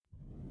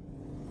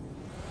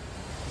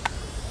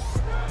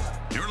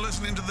You're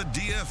listening to the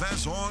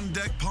DFS On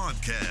Deck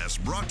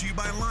podcast, brought to you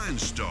by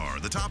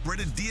LineStar, the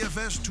top-rated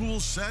DFS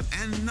tool set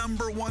and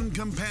 #1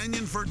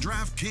 companion for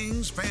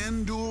DraftKings,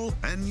 FanDuel,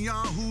 and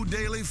Yahoo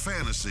Daily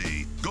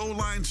Fantasy. Go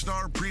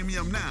LineStar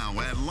Premium now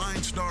at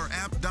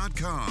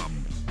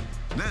linestarapp.com.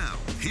 Now,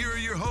 here are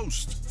your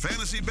hosts,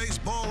 fantasy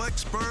baseball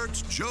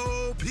experts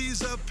Joe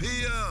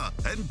Pisapia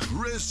and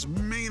Chris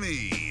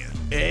Meany.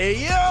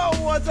 Hey, yo,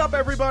 what's up,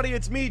 everybody?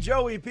 It's me,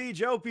 Joey P,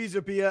 Joe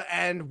Pisapia,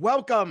 and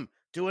welcome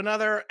to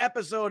another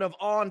episode of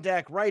On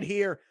Deck right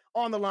here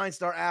on the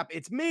LineStar app.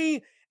 It's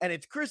me, and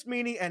it's Chris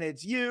Meany, and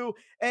it's you.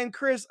 And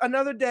Chris,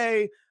 another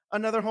day,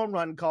 another home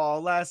run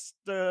call. Last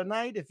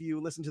night, if you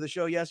listened to the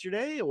show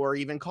yesterday or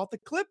even caught the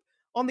clip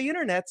on the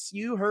internets,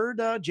 you heard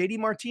JD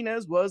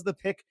Martinez was the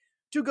pick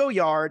to go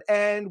yard.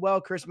 And,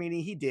 well, Chris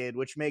Meany, he did,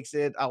 which makes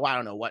it, I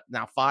don't know, what,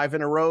 now 5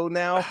 in a row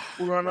now?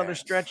 We're on another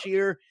stretch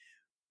here.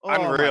 Oh,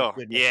 unreal.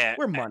 Yeah.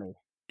 We're money.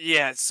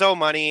 Yeah, so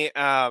money.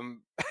 Yeah,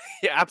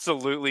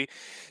 absolutely.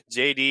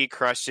 JD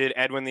crushed it.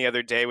 Edwin the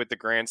other day with the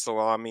grand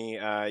salami.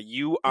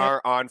 You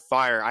are on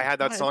fire. I had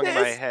that song in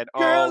my head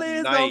all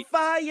night. On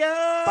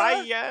fire.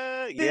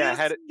 Fire. Yeah, I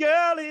had it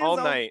girl is all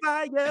on night.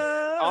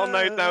 Fire. All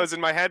night that was in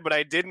my head, but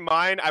I didn't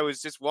mind. I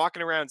was just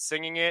walking around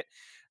singing it.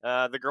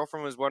 The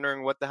girlfriend was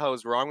wondering what the hell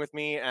was wrong with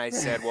me. And I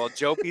said, well,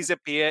 Joe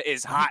Pisapia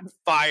is hot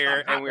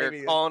fire, and we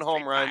were calling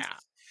home runs.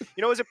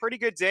 You know, it was a pretty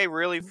good day,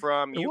 really,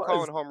 from you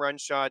calling home run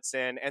shots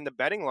and the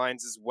betting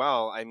lines as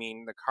well. I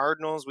mean, the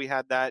Cardinals, we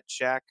had that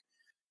check.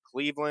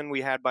 Cleveland,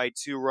 we had by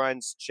 2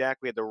 runs, check.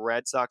 We had the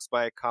Red Sox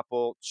by a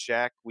couple,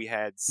 check. We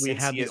had the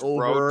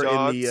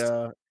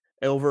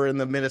over in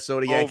the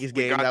Minnesota Yankees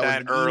game.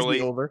 That was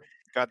early. Over.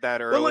 Got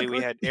that early.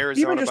 We had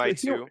Arizona by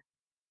 2.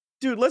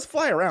 Dude, let's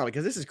fly around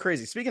because this is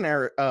crazy. Speaking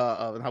of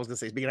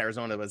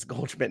Arizona, but it's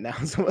Goldschmidt now.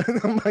 So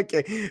I'm like,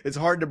 it's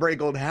hard to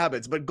break old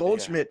habits. But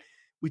Goldschmidt,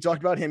 we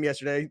talked about him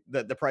yesterday.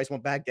 The price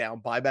went back down,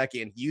 buy back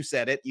in. You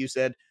said it. You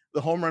said the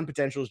home run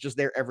potential is just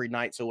there every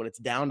night. So when it's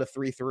down to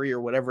 3-3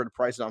 or whatever the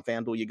price is on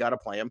FanDuel, you got to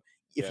play him.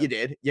 If you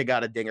did, you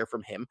got a dinger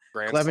from him.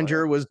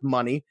 Clevenger was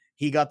money.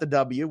 He got the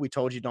W. We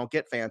told you don't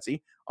get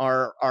fancy.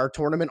 Our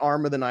tournament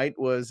arm of the night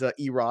was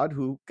Erod,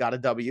 who got a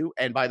W.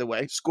 And by the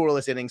way,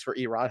 scoreless innings for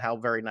Erod. How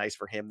very nice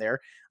for him there.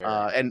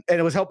 And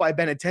it was helped by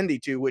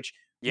Benintendi too, which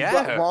you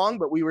got wrong,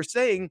 but we were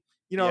saying,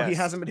 he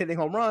hasn't been hitting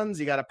home runs.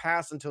 You got to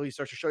pass until he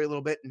starts to show you a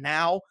little bit.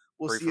 Now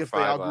we'll see if the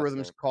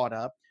algorithm's caught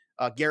up.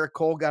 Garrett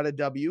Cole got a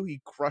W.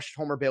 He crushed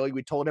Homer Bailey.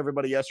 We told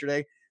everybody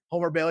yesterday,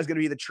 Homer Bailey's going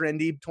to be the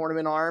trendy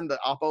tournament arm. The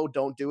Oppo,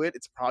 don't do it.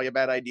 It's probably a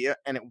bad idea.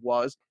 And it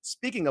was.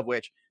 Speaking of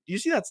which, do you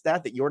see that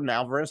stat that Yordan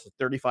Alvarez had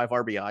 35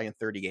 RBI in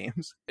 30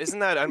 games? Isn't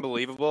that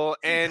unbelievable?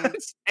 And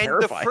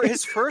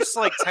his first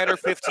 10 or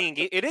 15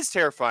 games, it is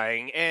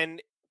terrifying.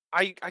 And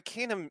I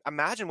can't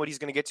imagine what he's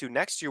going to get to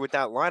next year with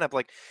that lineup.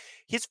 Like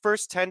his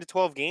first 10 to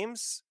 12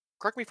 games,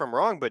 correct me if I'm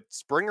wrong, but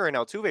Springer and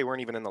Altuve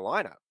weren't even in the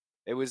lineup.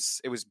 It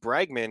was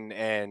Bregman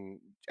and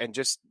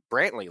just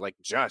Brantley,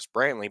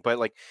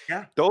 but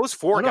those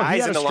 4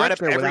 guys in the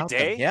lineup every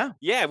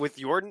day. With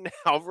Yordan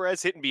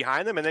Alvarez hitting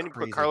behind them, and then you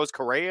put Carlos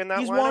Correa in that.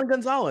 He's lineup. Juan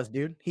Gonzalez,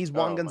 dude. He's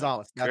Juan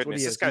Gonzalez. That's what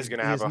he is. This guy's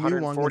gonna have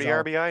 140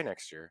 RBI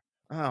next year.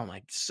 Oh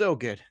my, so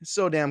good,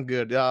 so damn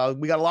good.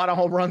 We got a lot of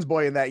home runs,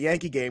 boy, in that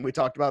Yankee game. We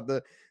talked about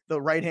the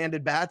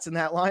right-handed bats in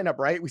that lineup,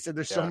 right? We said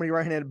there's so many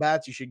right-handed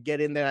bats. You should get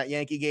in that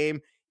Yankee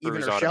game.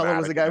 Even Urshela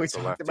was the guy we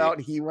talked about.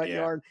 He went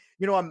yard.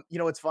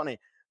 It's funny.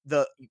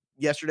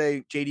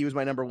 Yesterday, JD was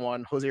my number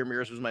 1. Jose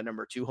Ramirez was my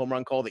number 2 home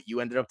run call that you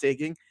ended up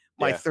taking.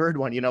 My third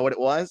one, you know what it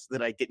was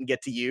that I didn't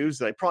get to use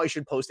that I probably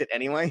should post it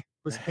anyway,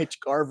 was Mitch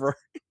Garver.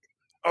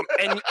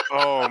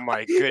 Oh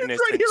my goodness,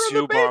 right the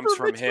 2 bombs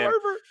from Mitch him.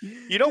 Garver.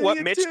 You know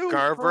what, Mitch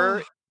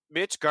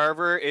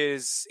Garver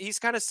he's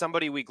kind of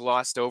somebody we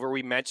glossed over.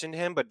 We mentioned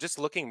him, but just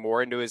looking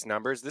more into his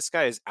numbers, this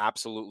guy is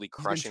absolutely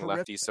crushing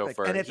lefties so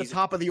far. And at the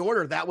top of the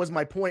order, that was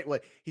my point.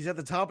 He's at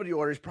the top of the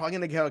order. He's probably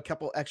going to get a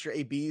couple extra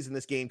ABs in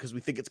this game because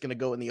we think it's going to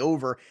go in the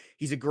over.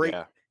 He's a great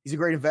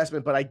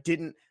investment, but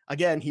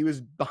he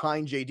was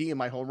behind JD in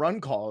my home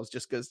run calls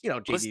just because,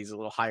 JD's a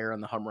little higher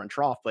on the home run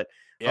trough, but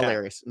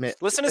hilarious.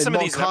 Listen to some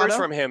of these numbers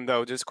from him,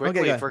 though, just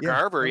quickly for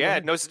Garver.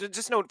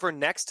 Just note for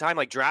next time,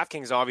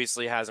 DraftKings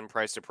obviously has him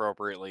priced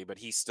appropriately, but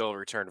he still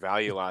returned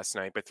value last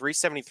night. But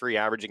 373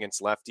 average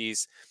against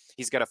lefties.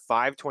 He's got a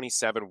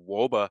 527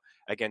 WOBA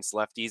against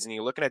lefties, and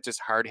you're looking at just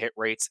hard hit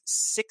rates,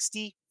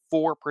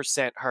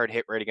 64% hard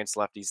hit rate against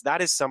lefties.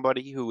 That is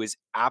somebody who is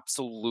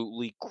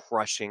absolutely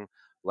crushing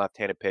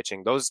left-handed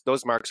pitching. Those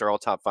marks are all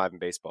top 5 in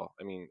baseball.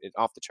 I mean,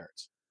 off the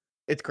charts.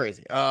 It's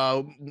crazy.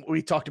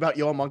 We talked about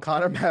Yoan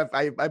Moncada.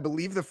 I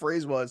believe the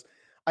phrase was,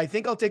 I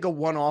think I'll take a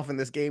one-off in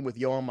this game with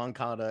Yoan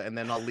Moncada, and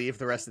then I'll leave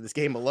the rest of this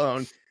game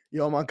alone.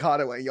 Yoan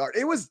Moncada went yard.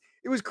 It was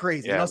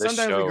crazy.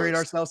 Sometimes we grade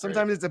ourselves.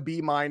 Sometimes it's a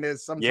B-. Sometimes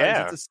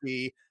it's a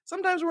C.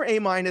 Sometimes we're A-,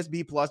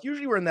 B+.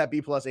 Usually we're in that B+,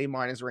 A-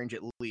 range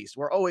at least.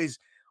 We're always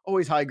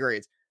high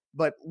grades.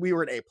 But we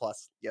were an A+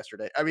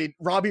 yesterday. I mean,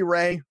 Robbie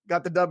Ray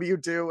got the W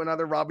too.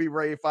 Another Robbie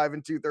Ray 5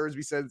 2/3.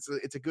 We said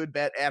it's a good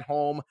bet at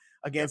home.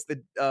 against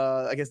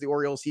the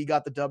Orioles. He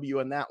got the W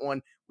in that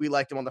one. We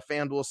liked him on the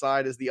FanDuel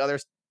side as the other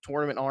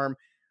tournament arm.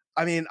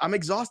 I mean, I'm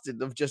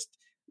exhausted of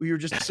we were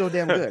just so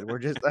damn good.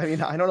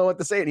 I don't know what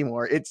to say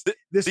anymore. It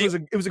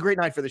was a great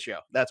night for the show.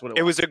 That's what it was.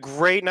 It was a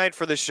great night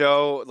for the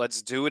show.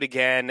 Let's do it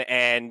again.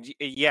 And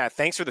yeah,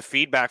 thanks for the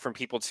feedback from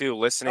people too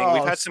listening.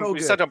 We've had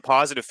such a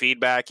positive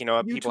feedback,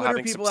 people Twitter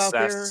having people success.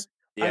 Out there.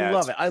 Yeah, I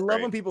love it. I love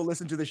when people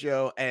listen to the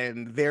show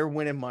and they're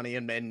winning money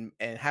and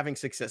having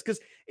success. Because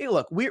hey,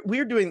 look, we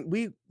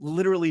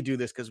literally do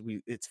this because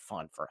it's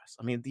fun for us.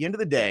 I mean, at the end of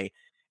the day,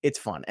 it's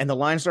fun. And the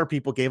Line Star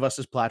people gave us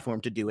this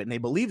platform to do it, and they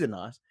believed in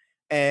us,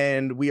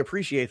 and we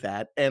appreciate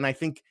that. And I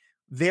think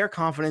their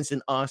confidence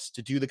in us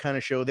to do the kind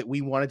of show that we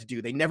wanted to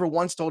do. They never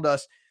once told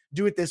us,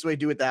 do it this way,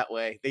 do it that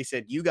way. They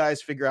said, you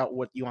guys figure out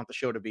what you want the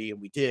show to be,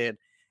 and we did.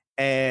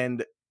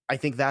 And I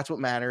think that's what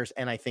matters.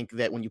 And I think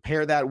that when you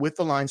pair that with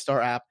the Line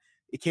Star app,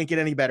 it can't get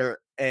any better,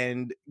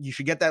 and you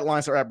should get that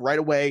Line Star app right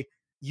away.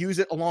 Use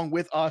it along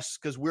with us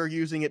because we're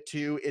using it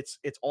too. It's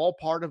all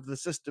part of the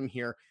system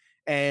here.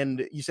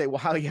 And you say, well,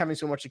 how are you having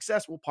so much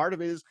success? Well, part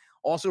of it is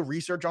also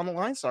research on the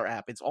Line Star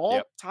app. It's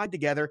all tied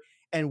together,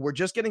 and we're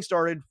just getting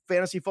started.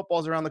 Fantasy football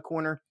is around the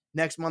corner.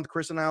 Next month,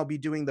 Chris and I will be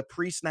doing the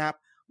pre-snap.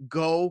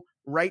 Go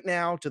right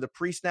now to the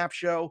pre-snap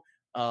show.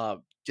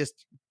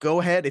 Just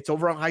go ahead. It's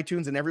over on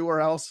iTunes and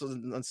everywhere else,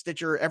 on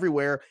Stitcher,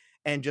 everywhere.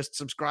 And just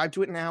subscribe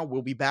to it now.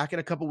 We'll be back in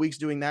a couple weeks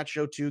doing that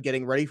show too,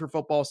 getting ready for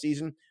football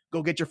season.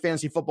 Go get your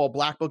Fantasy Football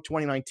Black Book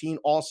 2019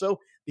 also,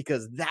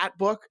 because that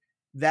book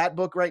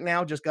right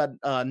now just got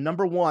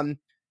number 1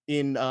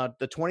 in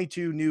the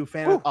 22 new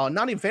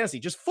not even fantasy,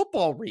 just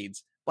football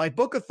reads by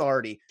Book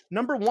Authority.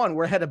 Number 1,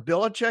 we're ahead of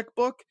Belichick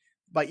book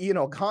by Ian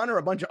O'Connor,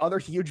 a bunch of other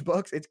huge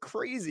books. It's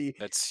crazy.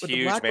 That's but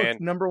huge, the Black man.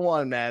 Book's number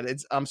 1, man.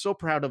 I'm so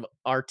proud of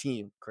our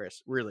team,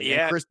 Chris. Really.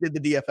 Yeah. And Chris did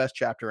the DFS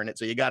chapter in it,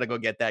 so you got to go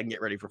get that and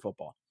get ready for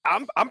football.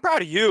 I'm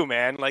proud of you,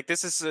 man. Like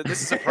this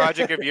is a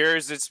project of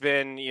yours. It's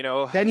been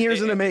 10 years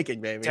in the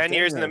making, baby. 10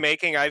 years in the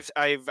making.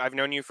 I've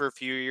known you for a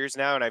few years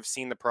now, and I've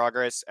seen the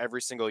progress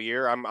every single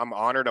year. I'm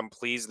honored. I'm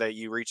pleased that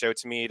you reach out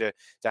to me to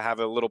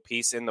have a little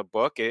piece in the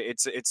book.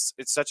 It's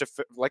such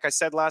like I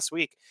said last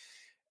week.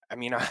 I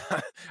mean,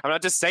 I'm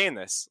not just saying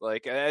this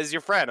like as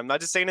your friend. I'm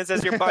not just saying this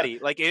as your buddy.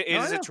 Like it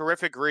is a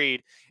terrific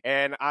read,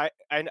 and I've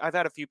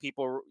had a few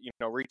people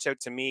reach out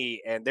to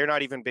me, and they're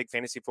not even big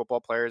fantasy football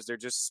players. They're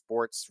just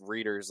sports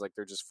readers. Like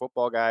they're just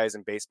football guys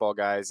and baseball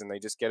guys, and they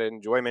just get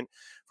enjoyment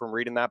from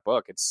reading that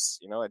book. It's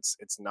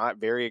it's not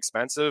very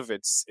expensive.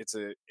 It's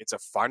a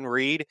fun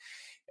read,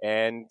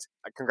 and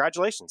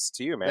congratulations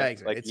to you, man.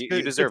 Thanks, like you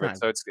deserve it.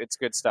 So it's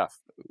good stuff.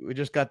 We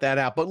just got that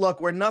out, but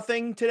look, we're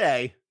nothing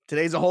today.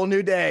 Today's a whole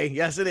new day.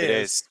 Yes, it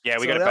is. Yeah,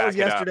 we got to back it up. That was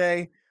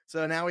yesterday.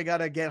 So now we got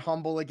to get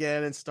humble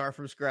again and start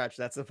from scratch.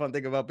 That's the fun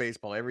thing about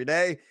baseball. Every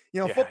day,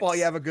 football,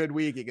 you have a good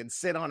week. You can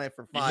sit on it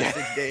for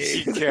 5-6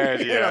 days. You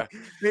can,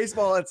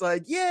 baseball, it's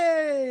like,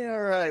 yay. All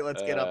right,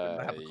 let's get up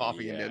and have a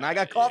coffee and do it. And I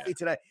got coffee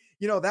today.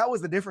 That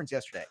was the difference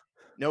yesterday.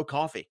 No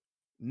coffee.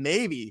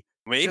 Maybe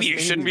you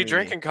shouldn't be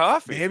drinking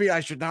coffee. Maybe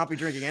I should not be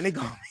drinking any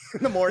coffee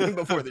in the morning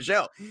before the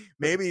show.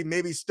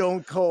 Maybe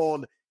Stone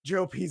Cold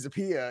Joe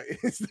Pizzapia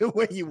is the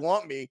way you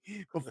want me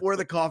before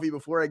the coffee,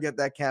 before I get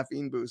that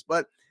caffeine boost.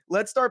 But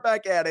let's start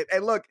back at it.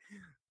 And look,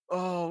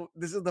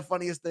 this is the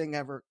funniest thing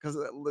ever, because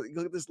look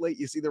at this late.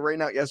 You see the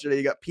rain out yesterday.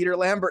 You got Peter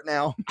Lambert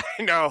now.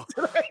 I know.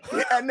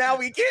 And now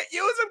we can't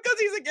use him because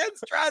he's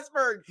against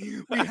Strasburg.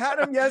 We had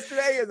him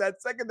yesterday as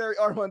that secondary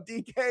arm on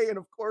DK. And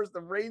of course,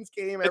 the rains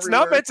came. It's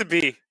not meant to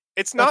be.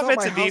 It's not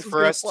meant to be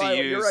for us to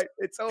use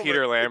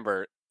Peter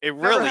Lambert. It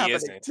really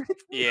isn't.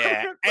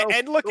 Yeah.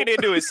 And looking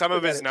into some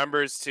of his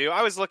numbers too.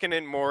 I was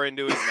looking more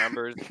into his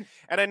numbers.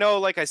 And I know,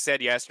 like I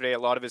said yesterday, a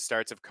lot of his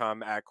starts have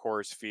come at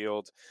Coors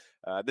Field.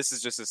 This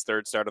is just his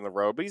third start on the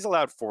road, but he's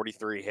allowed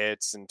 43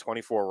 hits and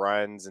 24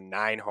 runs and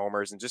 9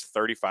 homers and just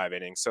 35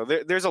 innings. So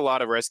there's a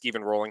lot of risk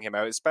even rolling him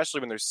out,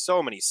 especially when there's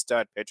so many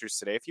stud pitchers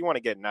today. If you want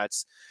to get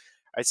nuts,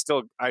 I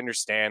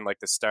understand like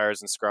the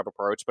stars and scrub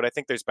approach, but I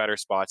think there's better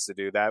spots to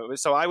do that.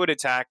 So I would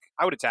attack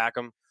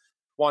him.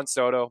 Juan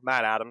Soto,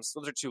 Matt Adams.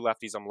 Those are 2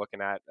 lefties I'm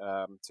looking at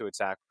to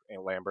attack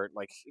Lambert.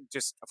 Like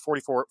just a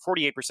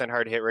 48%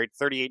 hard hit rate,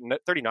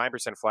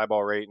 39% fly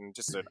ball rate, and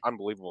just an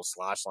unbelievable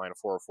slash line of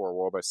 404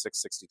 WOBA,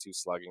 662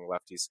 slugging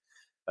lefties.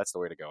 That's the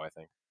way to go, I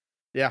think.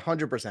 Yeah,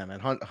 100%, man.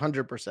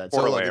 100%.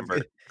 Poor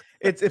Lambert.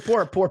 It's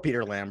poor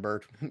Peter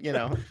Lambert.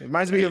 It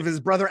reminds me of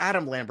his brother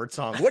Adam Lambert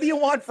song. What do you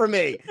want from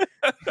me?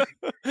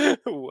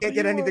 Can't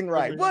get anything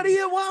right. What do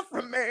you want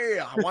from me?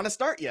 I want to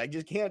start you. I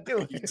just can't do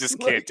it. You just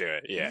can't do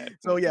it. Yeah.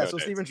 So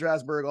Steven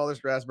Strasburg, all the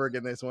Strasburg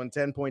in this one,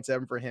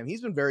 10.7 for him.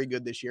 He's been very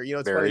good this year.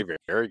 It's very, funny,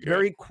 very good.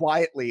 Very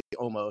quietly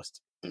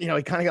almost. He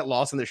kind of got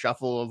lost in the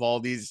shuffle of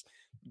all these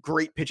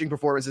great pitching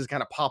performances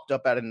kind of popped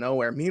up out of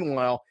nowhere.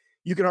 Meanwhile,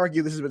 you can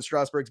argue this has been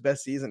Strasburg's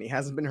best season. He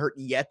hasn't been hurt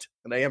yet,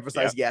 and I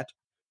emphasize yet.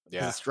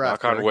 Yeah,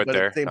 knock on wood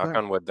there. Knock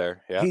on wood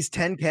there. Yeah, he's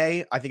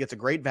 10K. I think it's a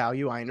great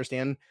value. I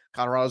understand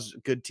Colorado's a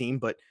good team,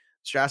 but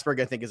Strasburg,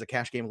 I think, is a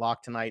cash game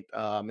lock tonight.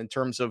 In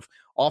terms of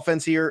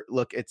offense here,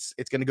 look, it's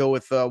going to go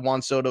with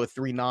Juan Soto at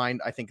 3.9.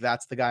 I think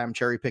that's the guy I'm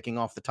cherry picking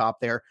off the top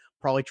there.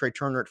 Probably Trey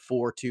Turner at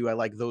 4.2. I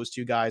like those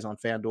two guys on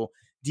FanDuel.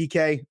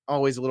 DK,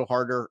 always a little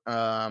harder,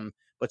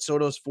 but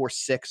Soto's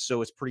 4.6,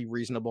 so it's pretty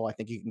reasonable. I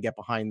think you can get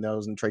behind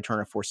those, and Trey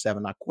Turner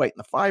 4.7, not quite in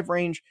the 5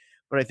 range,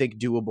 but I think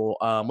doable.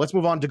 Let's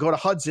move on to Dakota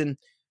Hudson,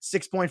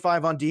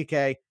 6.5 on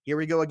DK. Here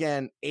we go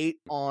again, 8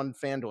 on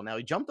FanDuel. Now,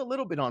 he jumped a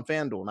little bit on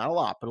FanDuel, not a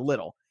lot, but a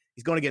little.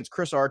 He's going against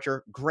Chris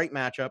Archer, great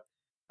matchup.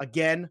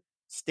 Again,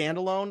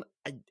 standalone,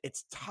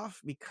 it's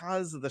tough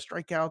because of the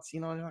strikeouts.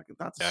 Not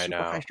a super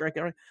high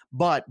strikeout,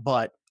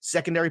 but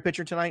secondary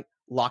pitcher tonight,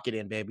 lock it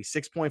in, baby.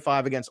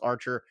 6.5 against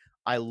Archer.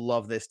 I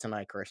love this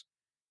tonight, Chris.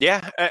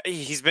 Yeah,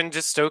 he's been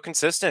just so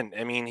consistent.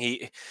 I mean,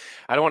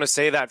 I don't want to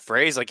say that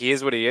phrase, like he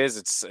is what he is.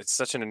 It's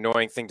such an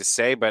annoying thing to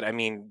say, but I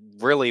mean,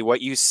 really what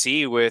you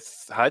see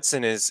with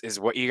Hudson is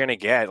what you're going to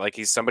get. Like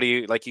he's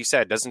somebody, like you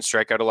said, doesn't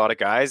strike out a lot of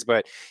guys,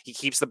 but he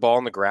keeps the ball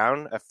on the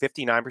ground, a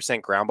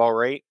 59% ground ball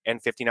rate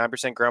and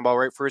 59% ground ball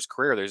rate for his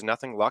career. There's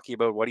nothing lucky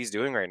about what he's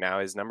doing right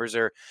now. His numbers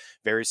are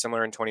very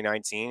similar in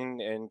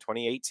 2019 and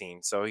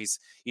 2018. So he's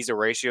a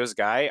ratios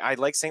guy. I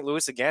like St.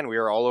 Louis again. We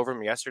were all over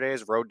him yesterday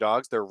as road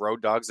dogs. They're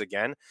road dogs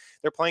again.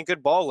 They're playing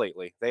good ball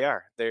lately. They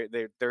are.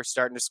 They're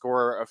starting to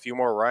score a few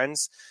more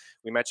runs.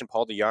 We mentioned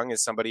Paul DeJong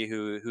is somebody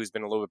who's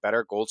been a little bit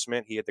better.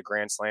 Goldschmidt, he hit the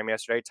grand slam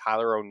yesterday.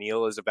 Tyler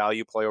O'Neill is a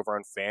value play over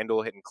on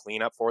FanDuel, hitting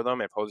cleanup for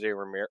them. If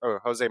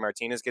Jose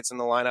Martinez gets in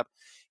the lineup,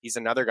 he's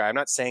another guy. I'm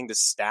not saying to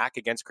stack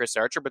against Chris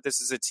Archer, but this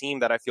is a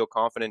team that I feel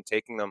confident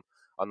taking them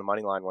on the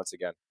money line once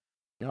again.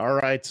 All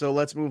right, so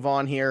let's move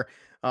on here.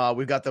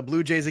 We've got the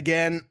Blue Jays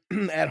again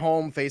at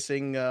home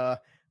facing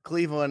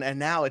Cleveland, and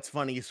now it's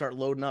funny. You start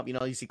loading up.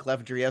 You see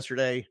Clevenger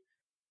yesterday.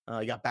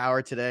 You got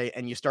Bauer today,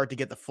 and you start to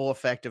get the full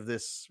effect of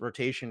this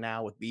rotation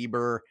now with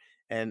Bieber.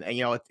 And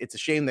it's a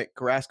shame that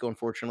Carrasco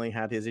unfortunately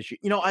had his issue.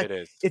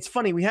 It's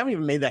funny. We haven't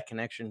even made that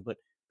connection, but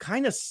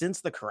kind of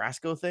since the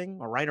Carrasco thing,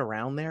 or right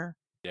around there,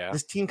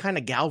 this team kind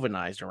of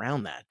galvanized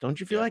around that. Don't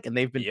you feel like? And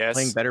they've been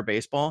playing better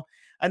baseball.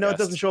 I know it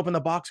doesn't show up in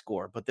the box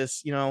score, but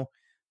this,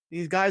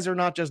 these guys are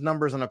not just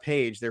numbers on a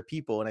page; they're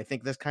people, and I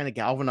think this kind of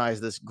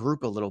galvanized this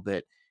group a little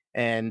bit.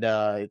 And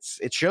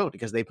it showed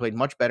because they played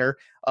much better.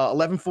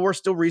 11-4,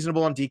 still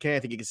reasonable on DK. I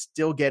think you can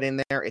still get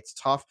in there. It's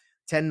tough.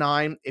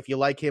 10-9, if you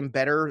like him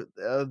better,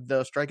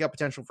 the strikeout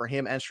potential for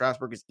him and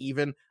Strasburg is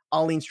even.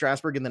 I'll lean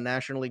Strasburg in the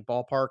National League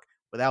ballpark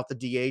without the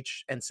DH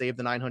and save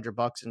the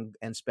 $900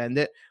 and spend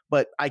it.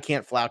 But I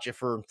can't flout you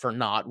for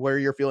not. What are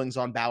your feelings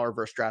on Bauer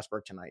versus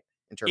Strasburg tonight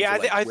in terms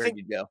of where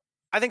you'd go?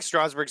 I think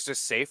Strasburg's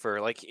just safer.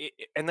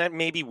 And that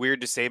may be weird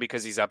to say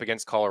because he's up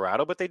against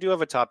Colorado, but they do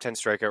have a top 10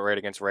 strikeout rate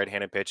against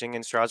right-handed pitching,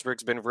 and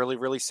Strasburg's been really,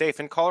 really safe.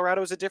 And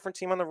Colorado is a different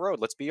team on the road.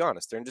 Let's be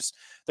honest.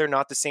 They're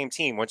not the same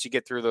team. Once you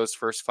get through those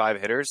first 5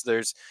 hitters,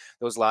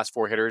 those last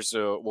 4 hitters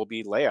will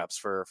be layups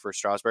for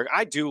Strasburg.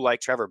 I do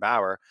like Trevor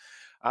Bauer.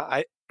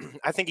 I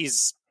think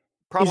he's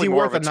probably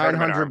more worth of a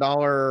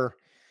 $900.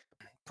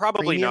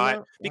 Probably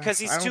not, because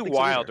he's too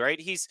wild, right?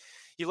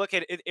 You look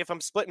at it, if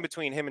I'm splitting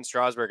between him and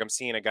Strasburg, I'm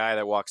seeing a guy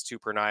that walks 2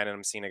 per 9, and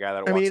I'm seeing a guy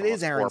that walks. It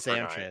is Aaron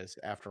Sanchez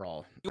after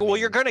all.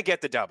 You're going to get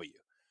the W,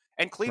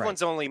 and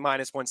Cleveland's only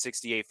minus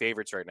 168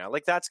 favorites right now.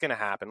 That's going to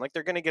happen.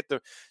 They're going to get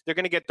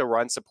the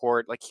run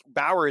support.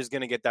 Bauer is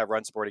going to get that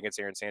run support against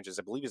Aaron Sanchez.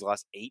 I believe he's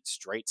lost 8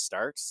 straight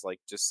starts.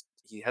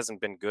 He hasn't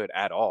been good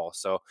at all.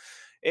 So,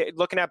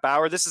 looking at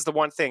Bauer, this is the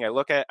one thing I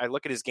look at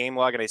his game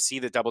log, and I see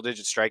the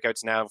double-digit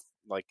strikeouts now.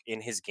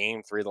 In his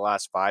game, 3 of the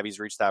last 5, he's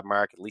reached that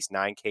mark. At least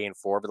 9K in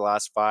 4 of the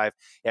last 5.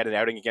 He had an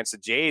outing against the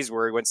Jays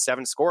where he went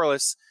 7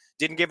 scoreless,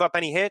 didn't give up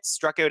any hits,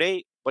 struck out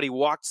 8, but he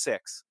walked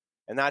 6.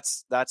 And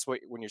that's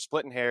what, when you're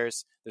splitting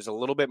hairs, there's a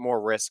little bit more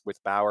risk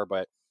with Bauer,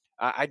 but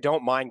I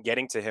don't mind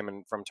getting to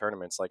him from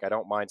tournaments. I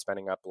don't mind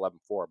spending up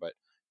 11-4, but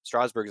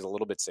Strasburg is a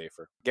little bit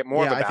safer. Get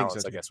more of a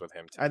balance, I guess, with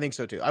him too. I think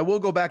so too. I will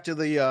go back to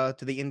the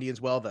Indians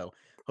though.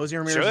 Jose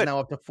Ramirez is now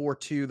up to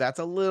 4.2. That's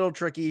a little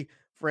tricky.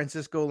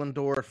 Francisco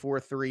Lindor at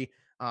 4.3.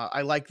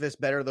 I like this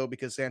better though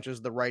because Sanchez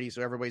is the righty,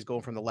 so everybody's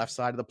going from the left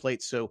side of the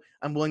plate. So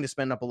I'm willing to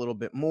spend up a little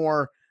bit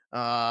more.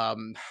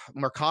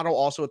 Mercado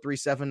also at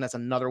 3.7. That's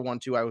another one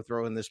too I would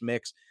throw in this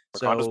mix.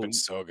 Mercado's been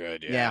so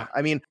good. Yeah.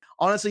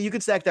 Honestly, you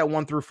could stack that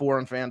 1 through 4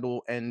 on FanDuel,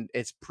 and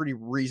it's pretty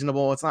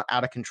reasonable. It's not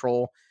out of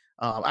control.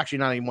 Actually,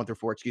 not even 1 through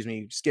 4. Excuse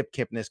me. Skip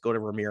Kipnis. Go to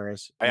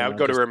Ramirez. I would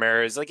go to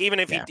Ramirez. Even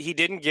if he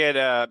didn't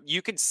get,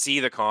 you could see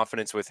the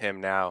confidence with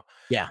him now.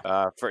 Yeah.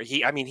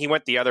 He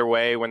went the other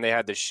way when they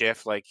had the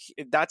shift.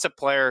 That's a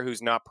player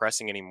who's not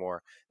pressing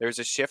anymore. There's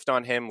a shift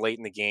on him late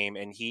in the game,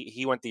 and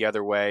he went the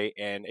other way,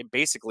 and it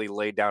basically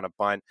laid down a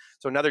bunt.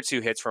 So another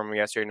 2 hits from him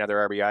yesterday. Another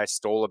RBI,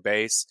 stole a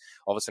base.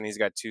 All of a sudden, he's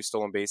got 2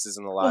 stolen bases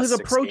in the last. His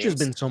 6 approach games. has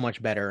been so much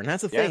better, and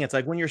that's the thing. It's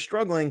when you're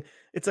struggling,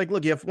 it's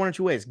look, you have 1 or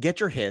 2 ways: get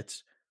your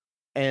hits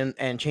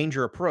and change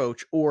your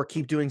approach, or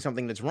keep doing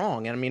something that's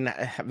wrong. And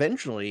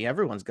eventually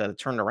everyone's got to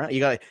turn around. You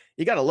got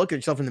to look at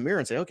yourself in the mirror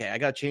and say, okay, I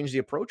got to change the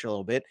approach a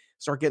little bit,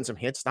 start getting some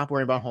hits, stop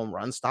worrying about home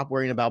runs, stop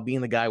worrying about being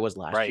the guy I was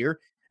last year,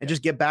 and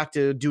just get back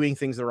to doing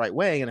things the right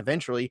way. And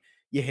eventually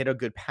you hit a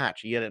good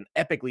patch. You hit an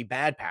epically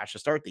bad patch to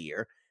start the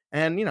year.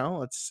 And,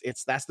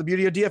 that's the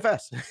beauty of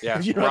DFS. Yeah,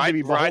 you don't have to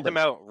be ride them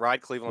out.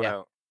 Ride Cleveland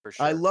out, for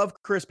sure. I love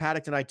Chris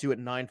Paddock tonight, too, at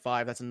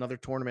 9.5. That's another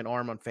tournament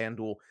arm on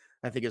FanDuel.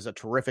 I think is a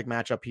terrific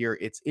matchup here.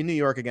 It's in New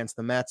York against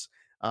the Mets,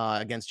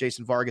 against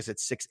Jason Vargas at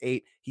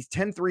 6.8. He's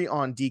 10.3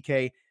 on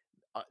DK.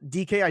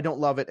 DK, I don't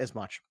love it as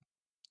much.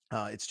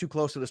 It's too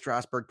close to the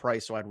Strasburg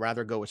price, so I'd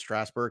rather go with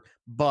Strasburg.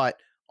 But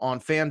on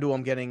FanDuel,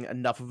 I'm getting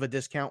enough of a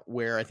discount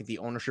where I think the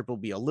ownership will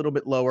be a little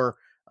bit lower.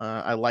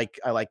 I like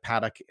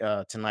Paddock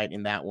tonight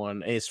in that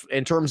one.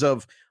 In terms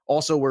of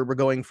also where we're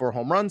going for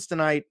home runs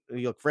tonight,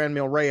 you look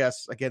Franmil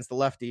Reyes against the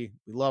lefty.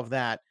 We love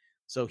that.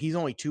 So he's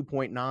only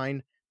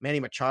 2.9. Manny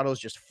Machado is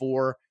just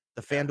 4.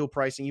 The FanDuel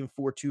pricing, even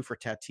 4.2 for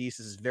Tatis,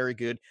 is very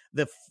good.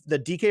 The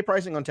DK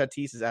pricing on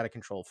Tatis is out of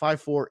control.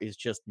 5.4 is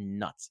just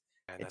nuts.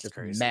 It's just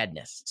crazy.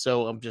 Madness.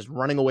 So I'm just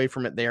running away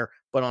from it there.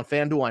 But on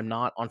FanDuel, I'm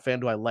not. On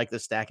FanDuel, I like the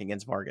stack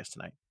against Vargas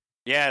tonight.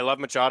 Yeah, I love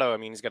Machado. I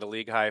mean, he's got a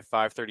league high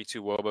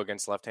 532 WOBA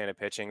against left-handed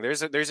pitching.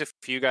 There's a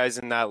few guys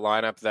in that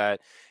lineup that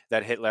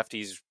hit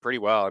lefties pretty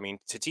well. I mean,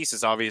 Tatis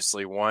is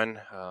obviously one,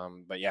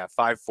 but yeah,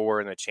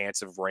 5.4 and the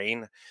chance of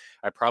rain,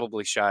 I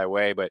probably shy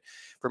away. But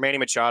for Manny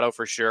Machado,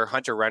 for sure.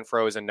 Hunter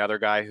Renfroe is another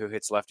guy who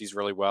hits lefties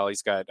really well.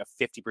 He's got a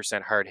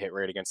 50% hard hit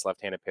rate against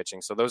left-handed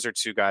pitching. So those are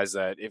two guys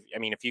that,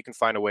 if you can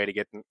find a way to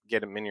get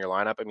them in your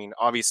lineup, I mean,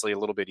 obviously a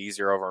little bit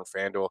easier over on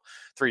FanDuel,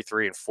 3,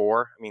 3, and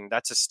 4. I mean,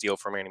 that's a steal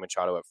for Manny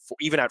Machado at 4,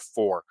 even at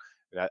 4.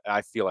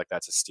 I feel like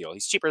that's a steal.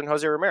 He's cheaper than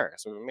Jose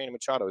Ramirez. So Manny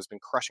Machado has been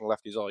crushing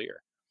lefties all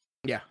year.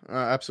 Yeah,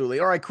 absolutely.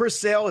 All right, Chris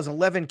Sale is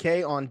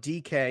 11K on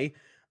DK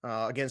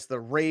against the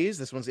Rays.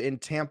 This one's in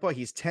Tampa.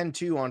 He's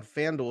 10.2 on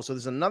FanDuel. So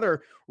there's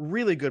another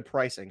really good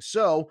pricing.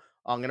 So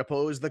I'm going to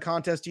pose the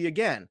contest to you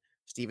again.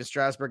 Steven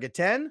Strasburg at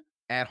 10,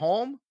 at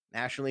home,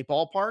 National League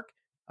Ballpark,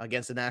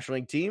 against the National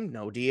League team,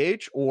 no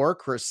DH, or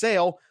Chris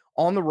Sale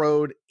on the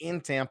road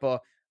in Tampa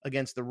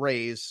against the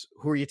Rays.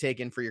 Who are you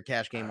taking for your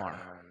cash game arm?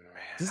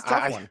 This is a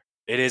tough one.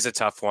 It is a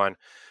tough one.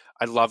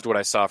 I loved what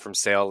I saw from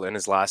Sale in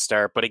his last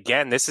start. But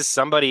again, this is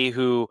somebody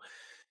who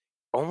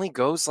only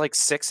goes like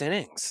 6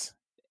 innings.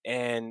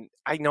 And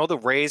I know the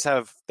Rays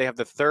have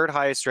the third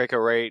highest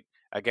strikeout rate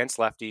against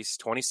lefties,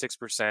 26%.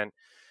 That's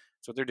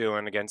what they're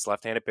doing against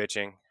left-handed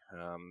pitching.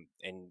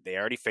 And they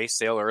already faced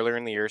Sale earlier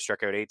in the year,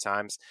 struck out 8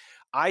 times.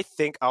 I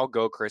think I'll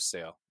go Chris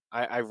Sale.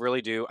 I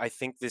really do. I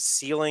think the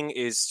ceiling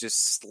is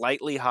just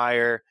slightly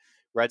higher.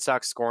 Red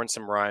Sox scoring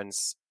some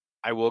runs.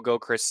 I will go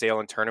Chris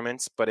Sale in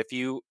tournaments. But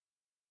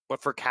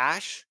for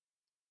cash,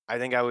 I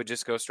think I would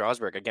just go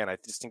Strasburg. Again, I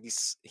just think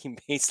he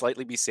may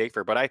slightly be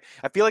safer, but I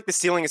feel like the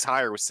ceiling is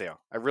higher with Sale.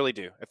 I really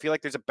do. I feel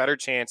like there's a better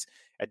chance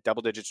at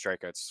double-digit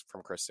strikeouts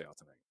from Chris Sale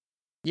tonight.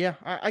 Yeah,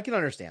 I can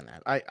understand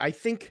that. I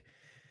think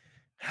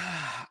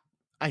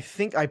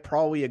I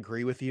probably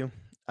agree with you.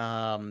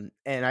 And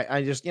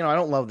I just, I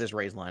don't love this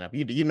Rays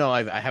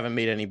lineup. I haven't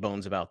made any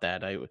bones about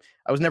that. I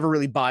was never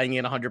really buying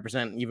in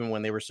 100%, even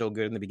when they were so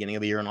good in the beginning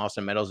of the year and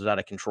Austin Meadows was out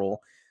of control.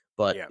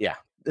 But yeah.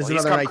 He's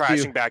come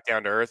crashing back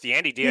down to earth. The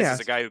Andy Diaz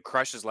is a guy who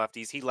crushes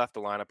lefties. He left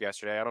the lineup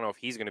yesterday. I don't know if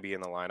he's going to be in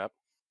the lineup.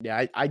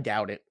 Yeah, I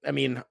doubt it. I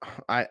mean,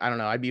 I don't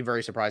know. I'd be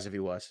very surprised if he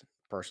was,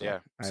 personally.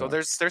 Yeah. So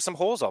there's some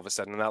holes all of a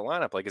sudden in that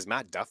lineup. Like, is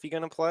Matt Duffy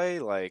going to play?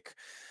 Like,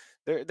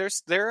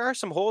 there are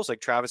some holes.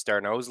 Like Travis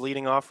d'Arnaud's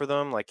leading off for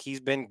them. Like,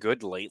 he's been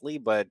good lately,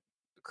 but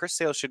Chris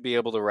Sale should be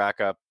able to rack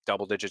up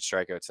double-digit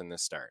strikeouts in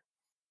this start.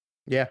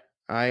 Yeah.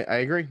 I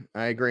agree.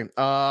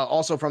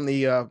 Also, from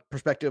the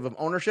perspective of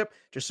ownership,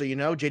 just so you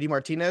know, JD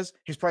Martinez,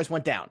 his price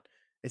went down.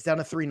 It's down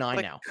to 3.9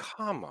 now.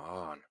 Come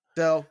on.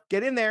 So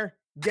get in there.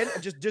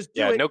 Just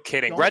do it. No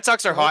kidding. Red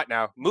Sox are hot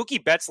now.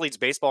 Mookie Betts leads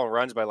baseball in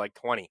runs by like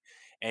 20,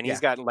 and he's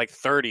gotten like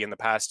 30 in the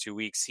past 2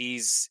 weeks.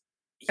 He's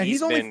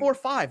only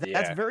 4.5.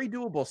 That's very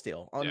doable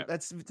still.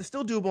 That's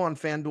still doable on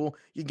FanDuel.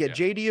 You get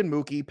JD and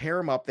Mookie, pair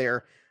them up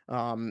there.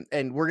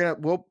 And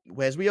we'll,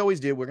 as we always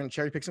do, we're going to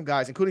cherry pick some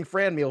guys, including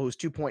Franmil, who's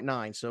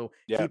 2.9. So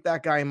keep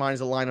that guy in mind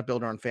as a lineup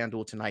builder on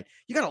FanDuel tonight.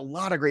 You got a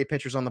lot of great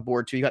pitchers on the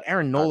board too. You got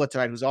Aaron Nola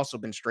tonight, who's also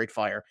been straight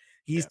fire.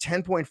 He's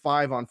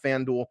 10.5 on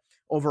FanDuel.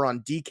 Over on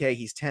DK,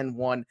 he's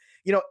 10.1.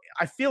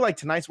 I feel like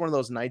tonight's one of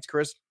those nights,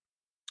 Chris,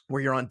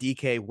 where you're on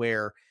DK,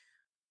 where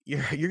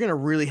you're going to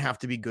really have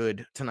to be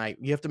good tonight.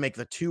 You have to make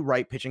the 2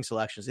 right pitching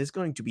selections. It's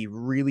going to be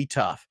really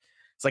tough.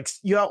 It's like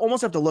you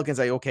almost have to look and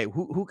say, okay,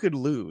 who could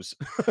lose?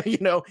 I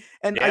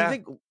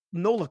think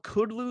Nola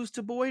could lose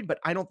to Boyd, but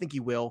I don't think he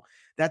will.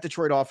 That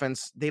Detroit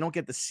offense, they don't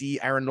get to see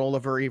Aaron Nola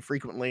very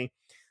frequently.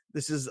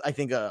 This is, I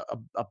think, a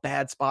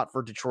bad spot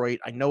for Detroit.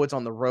 I know it's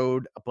on the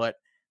road, but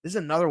this is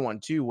another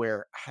one too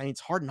where it's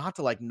hard not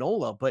to like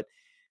Nola, but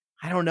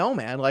I don't know,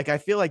 man. Like, I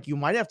feel like you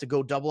might have to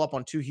go double up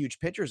on 2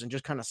 huge pitchers and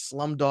just kind of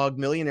slumdog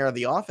millionaire of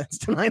the offense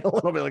tonight a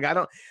little bit.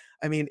 Like,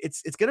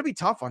 it's going to be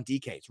tough on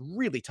DK. It's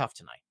really tough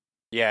tonight.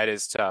 Yeah, it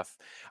is tough.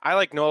 I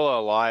like Nola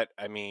a lot.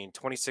 I mean,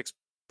 26%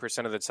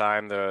 of the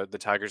time the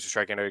Tigers are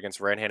striking out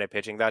against right-handed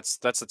pitching. That's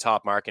the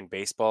top mark in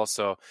baseball.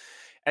 So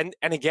And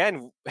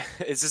again,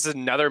 it's just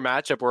another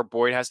matchup where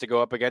Boyd has to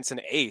go up against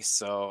an ace.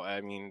 So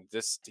I mean,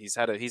 he's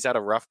had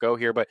a rough go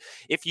here. But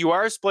if you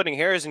are splitting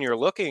hairs and you're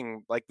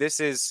looking like this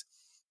is,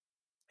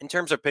 in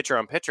terms of pitcher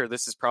on pitcher,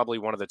 this is probably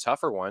one of the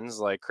tougher ones.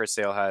 Like Chris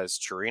Sale has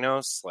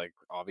Chirinos, like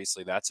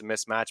obviously that's a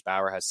mismatch.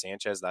 Bauer has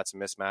Sanchez, that's a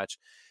mismatch,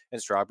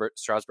 and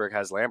Strasburg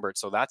has Lambert,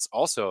 so that's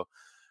also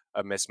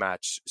a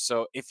mismatch.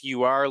 So if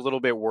you are a little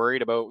bit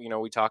worried about,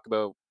 we talk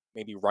about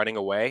maybe running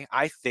away,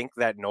 I think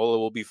that Nola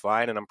will be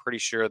fine, and I'm pretty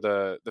sure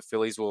the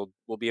Phillies will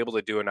be able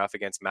to do enough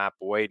against Matt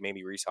Boyd.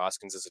 Maybe Rhys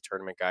Hoskins is a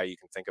tournament guy you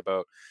can think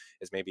about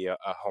as maybe a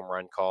home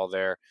run call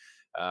there.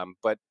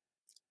 But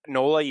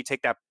Nola, you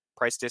take that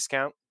price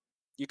discount,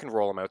 you can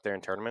roll him out there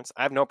in tournaments.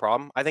 I have no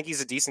problem. I think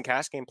he's a decent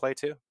cash game play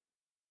too.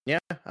 Yeah,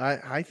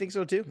 I think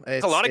so too.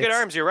 It's a lot of good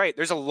arms. You're right.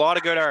 There's a lot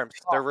of good arms.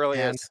 There really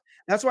is.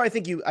 That's why I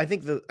think you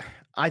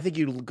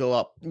go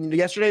up.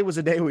 Yesterday was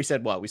a day where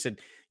we said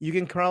you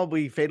can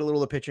probably fade a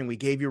little of the pitching. We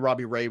gave you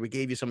Robbie Ray. We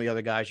gave you some of the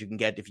other guys you can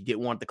get if you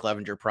didn't want the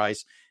Clevenger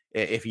price.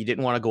 If you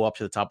didn't want to go up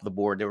to the top of the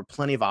board, there were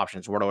plenty of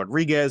options. Roberto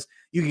Rodriguez,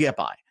 you can get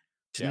by.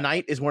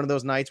 Tonight is one of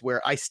those nights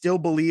where I still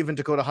believe in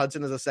Dakota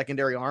Hudson as a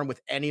secondary arm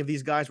with any of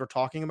these guys we're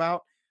talking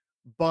about.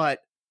 But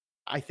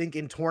I think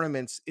in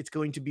tournaments, it's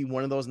going to be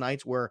one of those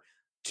nights where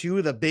two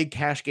of the big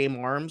cash game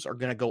arms are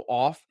going to go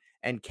off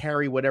and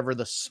carry whatever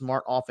the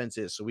smart offense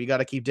is. So we got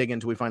to keep digging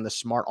until we find the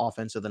smart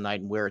offense of the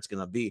night and where it's going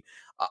to be.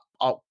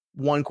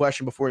 One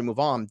question before we move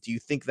on. Do you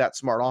think that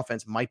smart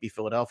offense might be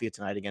Philadelphia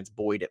tonight against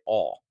Boyd at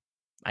all?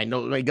 I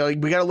know we got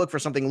to look for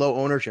something low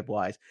ownership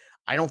wise.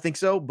 I don't think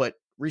so, but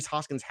Rhys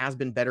Hoskins has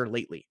been better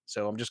lately.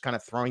 So I'm just kind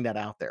of throwing that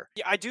out there.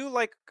 Yeah, I do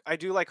like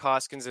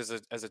Hoskins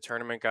as a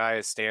tournament guy,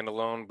 as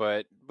standalone,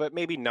 but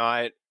maybe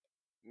not.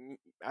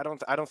 I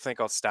don't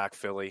think I'll stack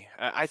Philly.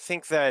 I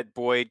think that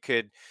Boyd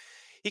could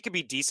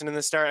be decent in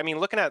the start. I mean,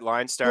 looking at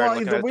line start.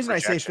 Well, the reason I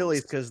say Philly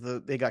is because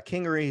they got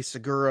Kingery,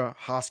 Segura,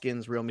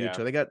 Hoskins, Real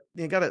Muto. Yeah.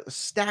 They got a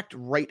stacked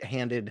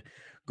right-handed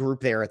group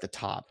there at the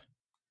top.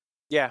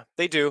 Yeah,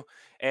 they do.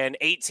 And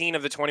 18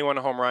 of the 21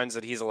 home runs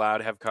that he's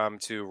allowed have come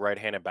to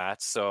right-handed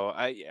bats. So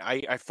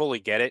I fully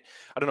get it.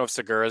 I don't know if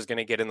Segura is going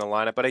to get in the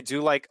lineup, but I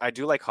do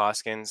like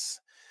Hoskins.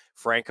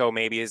 Franco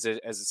maybe as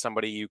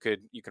somebody you could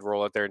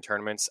roll out there in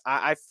tournaments.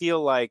 I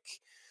feel like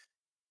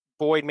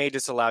Boyd may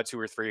just allow 2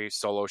 or 3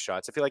 solo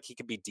shots. I feel like he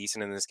could be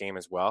decent in this game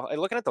as well.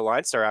 And looking at the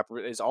Line Star app,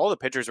 is all the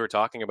pitchers we're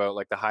talking about,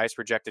 like the highest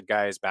projected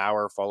guy is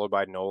Bauer, followed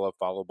by Nola,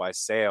 followed by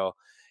Sale,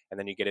 and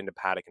then you get into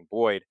Paddock and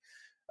Boyd.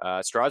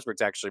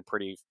 Strasburg's actually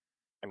pretty.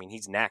 I mean,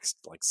 he's next,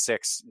 like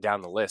 6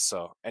 down the list.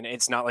 So, and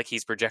it's not like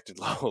he's projected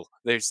low.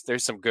 There's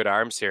some good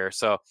arms here.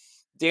 So,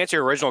 to answer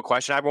your original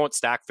question, I won't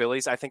stack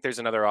Phillies. I think there's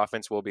another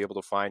offense we'll be able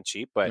to find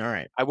cheap, but all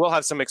right. I will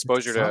have some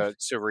exposure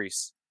to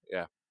Rhys.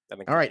 Yeah.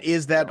 All right.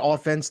 Is that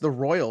offense the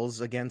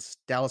Royals against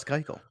Dallas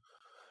Keuchel?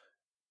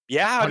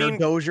 Yeah. Hunter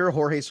Dozier,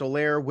 Jorge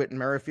Soler, Whit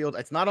Merrifield.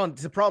 It's not on.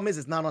 The problem is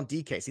it's not on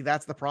DK. See,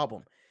 that's the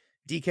problem.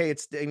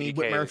 DK,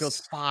 Whit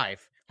Merrifield's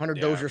 5. Hunter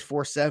Dozier's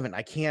 4.7.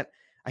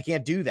 I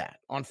can't do that.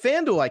 On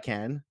FanDuel, I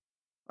can.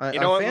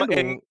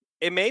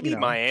 It may be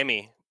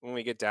Miami when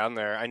we get down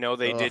there. I know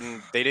they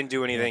didn't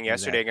do anything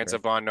yesterday against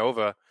Ivan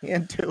Nova.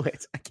 Can't do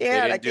it. I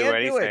can't do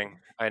anything.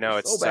 I know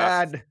it's so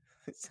bad.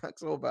 It sucks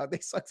so bad. They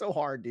suck so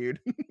hard, dude.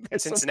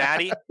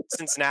 Cincinnati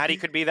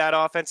could be that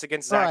offense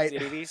against Zach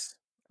Davies.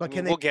 But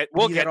can we'll get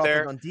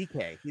there on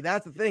DK? See,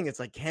 that's the thing. It's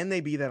like, can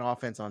they be that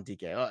offense on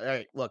DK? All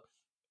right, look.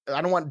 I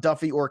don't want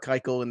Duffy or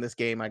Keuchel in this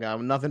game. I got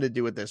nothing to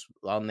do with this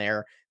on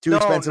there. Too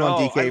expensive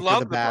on DK for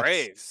the bats.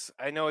 Braves.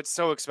 I know it's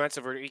so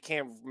expensive. You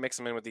can't mix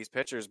them in with these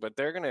pitchers, but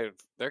they're gonna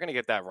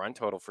get that run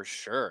total for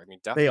sure. I mean,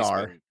 Duffy's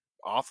been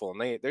awful,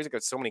 and there's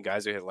got so many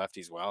guys who hit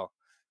lefties well.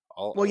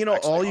 All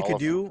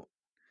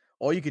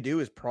you could do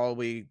is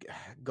probably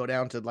go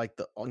down to like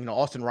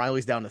Austin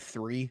Riley's down to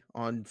 3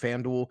 on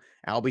FanDuel.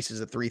 Albies is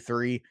a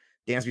 3.3.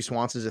 Dansby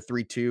Swanson's a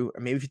 3.2.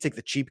 And maybe if you take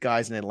the cheap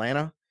guys in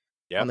Atlanta.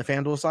 On the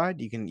FanDuel side,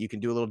 you can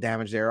do a little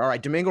damage there. All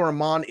right, Domingo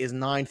Germán is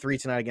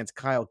 9.3 tonight against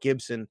Kyle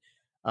Gibson.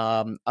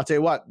 I'll tell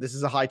you what, this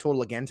is a high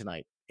total again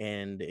tonight,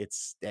 and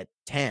it's at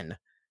 10.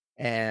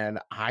 And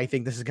I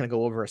think this is going to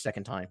go over a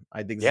second time.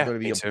 I think this is going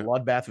to be a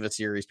bloodbath of a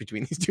series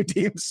between these two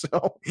teams.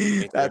 So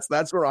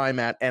that's where I'm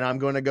at, and I'm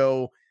going to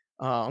go.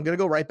 I'm going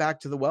to go right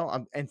back to the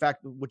well. In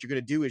fact, what you're going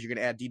to do is you're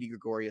going to add Didi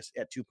Gregorius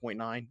at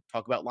 2.9.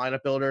 Talk about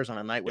lineup builders on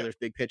a night where there's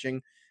big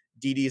pitching.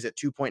 Didi is at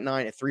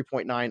 2.9, at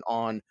 3.9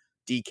 on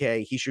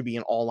DK. He should be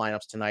in all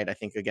lineups tonight, I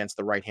think, against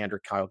the right-hander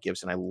Kyle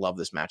Gibson. I love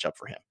this matchup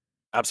for him.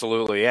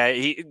 Absolutely. Yeah,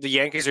 the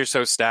Yankees are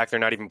so stacked, they're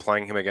not even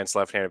playing him against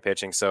left-handed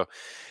pitching. So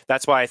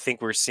that's why I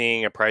think we're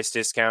seeing a price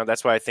discount.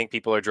 That's why I think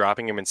people are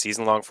dropping him in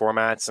season-long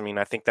formats. I mean,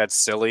 I think that's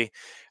silly.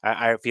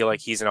 I feel like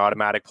he's an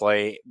automatic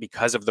play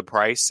because of the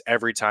price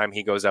every time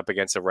he goes up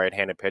against a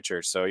right-handed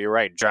pitcher. So you're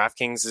right.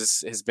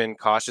 DraftKings has been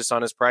cautious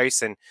on his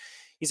price, and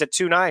he's at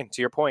 2.9.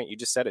 To your point, you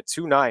just said it,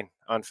 2.9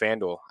 on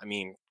FanDuel. I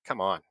mean, come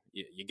on.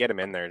 You get him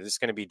in there. There's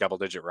going to be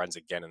double-digit runs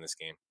again in this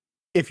game.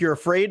 If you're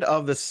afraid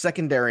of the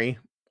secondary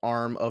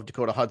arm of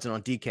Dakota Hudson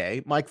on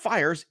DK. Mike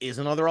Fiers is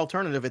another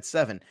alternative at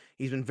 7.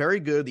 He's been very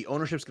good. The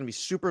ownership's going to be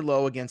super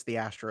low against the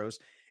Astros.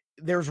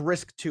 There's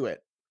risk to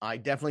it. I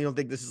definitely don't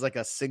think this is like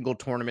a single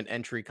tournament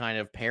entry kind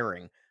of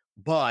pairing,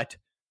 but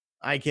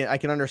I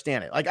can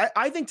understand it. Like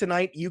I think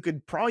tonight you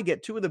could probably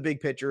get 2 of the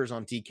big pitchers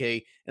on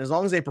DK, and as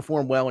long as they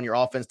perform well and your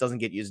offense doesn't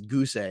get used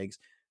goose eggs,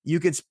 you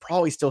could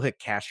probably still hit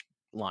cash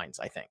lines,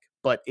 I think.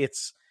 But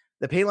it's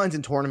the pay lines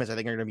in tournaments, I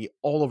think, are going to be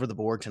all over the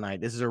board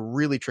tonight. This is a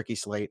really tricky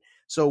slate.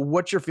 So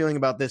what's your feeling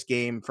about this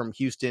game from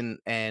Houston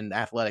and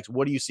Athletics?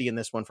 What do you see in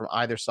this one from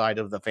either side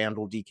of the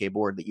FanDuel DK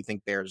board that you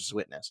think bears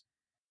witness?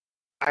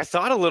 I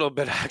thought a little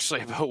bit actually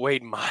about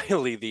Wade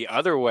Miley the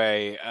other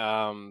way,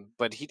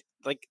 but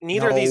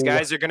neither of these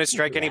guys are going to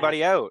strike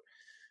anybody out.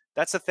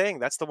 That's the thing.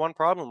 That's the one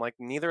problem. Like,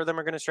 neither of them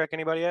are going to strike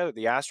anybody out.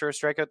 The Astros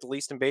strike out the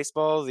least in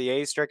baseball. The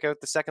A's strike out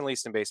the second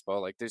least in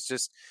baseball. Like, there's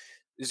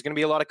going to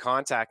be a lot of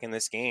contact in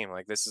this game.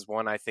 Like, this is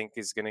one I think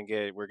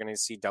we're going to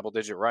see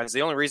double-digit runs.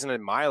 The only reason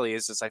that Miley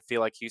is I feel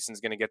like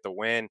Houston's going to get the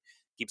win,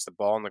 keeps the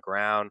ball on the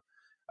ground.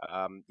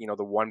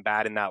 The one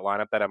bat in that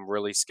lineup that I'm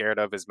really scared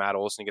of is Matt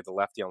Olson to get the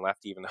lefty on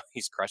lefty, even though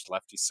he's crushed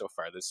lefties so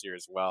far this year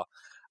as well.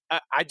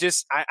 I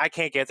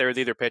can't get there with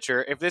either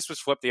pitcher. If this was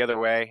flipped the other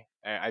way,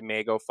 I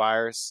may go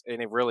Fiers,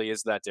 and it really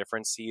is that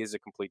difference. He is a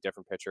complete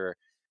different pitcher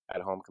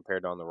at home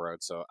compared to on the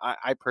road. So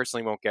I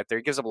personally won't get there.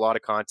 He gives up a lot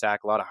of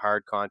contact, a lot of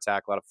hard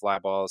contact, a lot of fly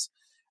balls.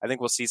 I think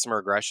we'll see some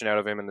regression out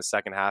of him in the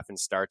second half and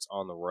starts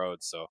on the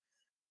road. So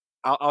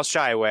I'll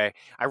shy away.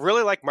 I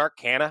really like Mark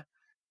Canha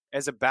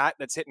as a bat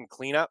that's hitting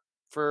cleanup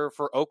for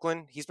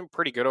Oakland. He's been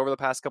pretty good over the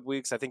past couple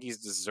weeks. I think he's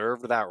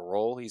deserved that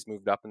role. He's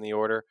moved up in the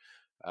order.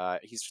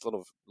 He's a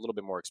little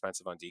bit more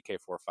expensive on DK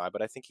 4.5,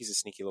 but I think he's a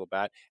sneaky little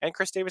bat. And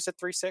Chris Davis at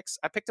 3.6.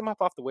 I picked him up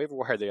off the waiver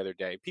wire the other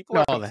day. People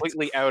are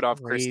completely out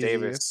off Chris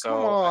Davis. So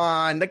come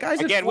on, the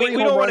guy's again, we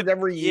don't want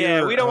every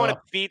year. Yeah, we don't want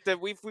to beat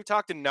that. We've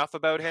talked enough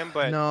about him,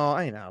 but no,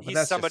 I know. But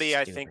he's somebody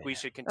I think we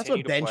should continue. That's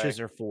what benches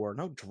are for.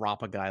 No,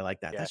 drop a guy like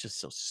that. Yeah. That's just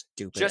so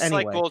stupid. Just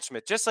like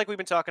Goldschmidt. Just like we've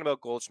been talking about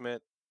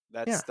Goldschmidt.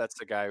 That's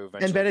the guy who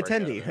eventually. And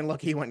Benintendi, and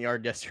look, he went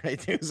yard yesterday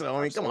too. So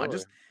I mean, come on,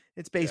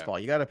 it's baseball.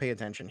 Yeah. You got to pay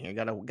attention here. You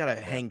got to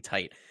hang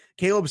tight.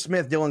 Caleb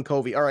Smith, Dylan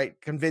Covey. All right,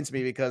 convince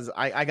me because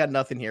I got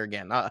nothing here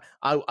again.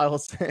 I'll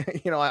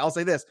say, I'll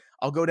say this.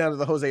 I'll go down to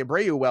the Jose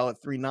Abreu well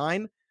at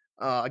 3.9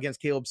 against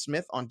Caleb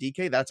Smith on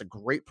DK. That's a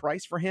great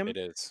price for him. It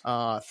is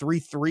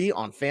 3.3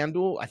 on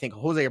FanDuel. I think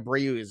Jose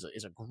Abreu is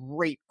a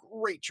great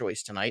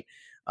choice tonight.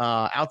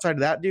 Outside of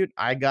that, dude,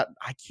 I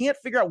can't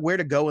figure out where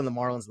to go in the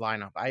Marlins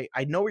lineup.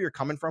 I know where you're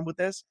coming from with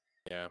this.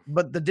 Yeah.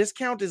 But the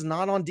discount is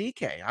not on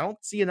DK. I don't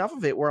see enough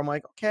of it where I'm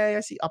like, okay, I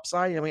see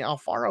upside. I mean,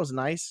 Alfaro's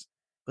nice,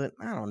 but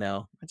I don't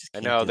know.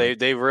 I know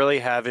they really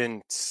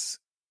haven't.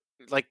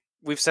 Like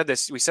we said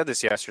this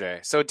yesterday.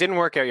 So it didn't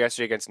work out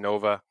yesterday against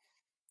Nova.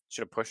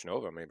 Should have pushed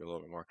Nova maybe a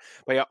little bit more.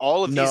 But yeah,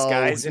 all of these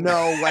guys.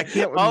 I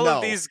can't.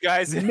 Of these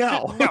guys.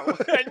 No.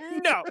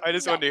 No. I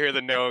just wanted to hear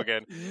the no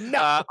again.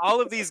 No. All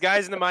of these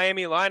guys in the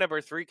Miami lineup are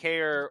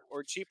 3K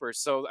or cheaper.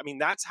 So I mean,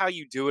 that's how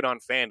you do it on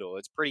FanDuel.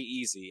 It's pretty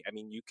easy. I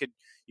mean, you could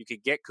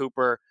get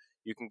Cooper,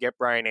 you can get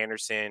Brian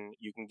Anderson,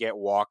 you can get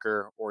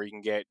Walker, or you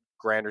can get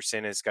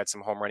Granderson has got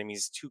some home run. I mean,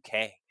 he's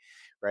 2K.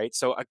 Right.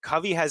 So a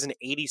Covey has an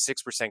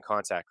 86%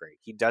 contact rate.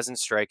 He doesn't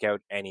strike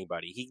out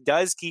anybody. He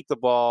does keep the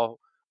ball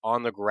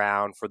on the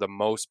ground for the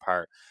most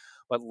part,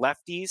 but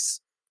lefties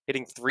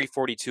hitting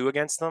 342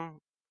 against them.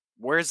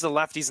 Where's the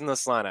lefties in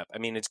this lineup? I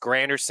mean, it's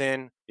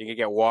Granderson. You can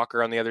get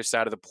Walker on the other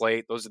side of the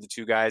plate. Those are the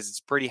two guys. It's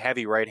pretty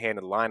heavy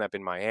right-handed lineup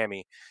in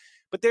Miami,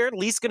 but they're at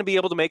least going to be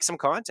able to make some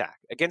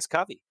contact against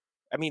Covey.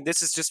 I mean,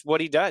 this is just what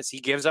he does.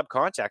 He gives up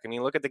contact. I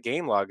mean, look at the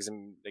game logs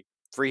and like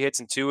 3 hits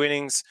in 2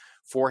 innings,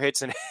 4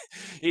 hits, and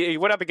he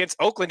went up against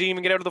Oakland. Didn't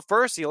even get out of the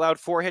first. He allowed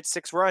 4 hits,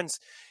 6 runs.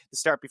 The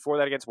start before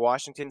that against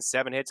Washington,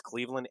 7 hits,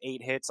 Cleveland,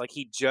 8 hits. Like,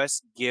 he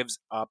just gives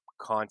up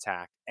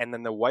contact. And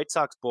then the White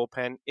Sox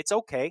bullpen, it's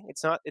okay.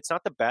 It's not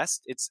the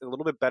best. It's a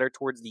little bit better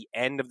towards the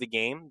end of the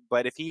game.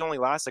 But if he only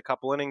lasts a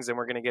couple innings, then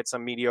we're going to get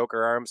some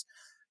mediocre arms.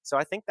 So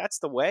I think that's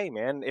the way,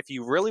 man. If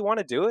you really want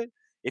to do it,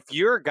 if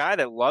you're a guy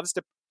that loves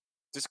to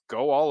just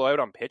go all out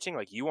on pitching,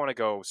 like you want to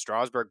go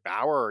Strasburg,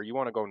 Bauer, or you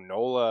want to go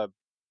Nola,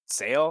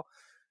 Sale,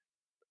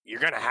 you're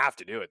going to have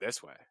to do it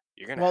this way.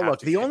 Well, look,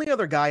 the only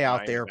other guy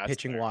out there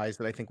pitching wise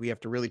that I think we have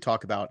to really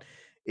talk about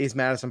is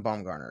Madison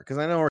Bumgarner, because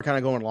I know we're kind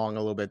of going along a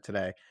little bit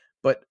today,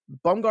 but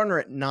Bumgarner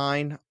at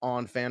 9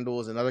 on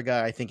FanDuel is another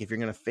guy. I think if you're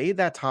going to fade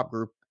that top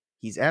group,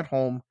 he's at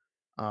home.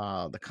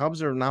 The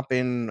Cubs are not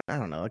been, I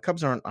don't know. The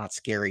Cubs aren't not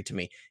scary to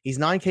me. He's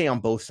 9K on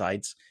both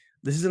sides.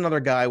 This is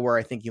another guy where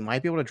I think you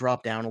might be able to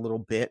drop down a little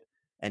bit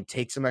and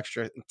take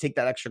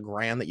that extra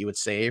grand that you would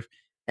save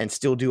and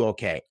still do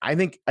okay. I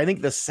think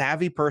the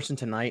savvy person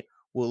tonight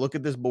will look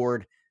at this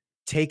board,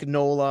 take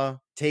Nola,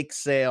 take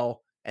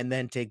Sale, and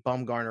then take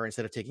Bumgarner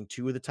instead of taking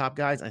 2 of the top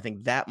guys. I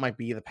think that might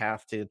be the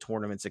path to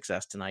tournament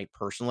success tonight,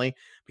 personally,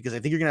 because I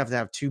think you're gonna have to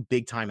have 2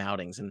 big time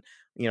outings, and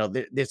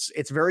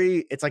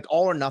it's like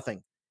all or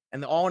nothing,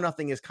 and the all or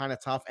nothing is kind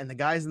of tough. And the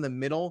guys in the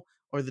middle,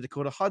 or the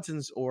Dakota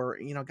Hudsons, or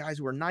guys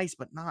who are nice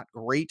but not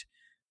great,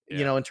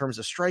 in terms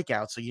of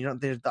strikeouts. So,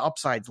 the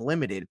upside's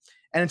limited.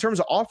 And in terms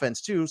of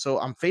offense too, so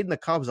I'm fading the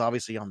Cubs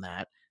obviously on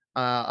that.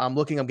 I'm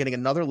getting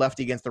another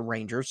lefty against the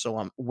Rangers.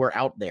 So we're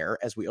out there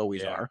as we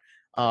always are.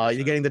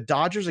 You're getting the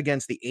Dodgers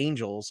against the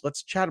Angels.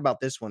 Let's chat about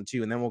this one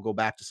too, and then we'll go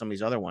back to some of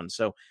these other ones.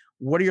 So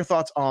what are your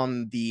thoughts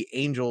on the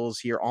Angels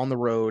here on the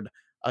road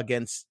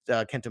against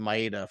Kenta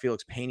Maeda?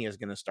 Felix Pena is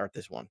going to start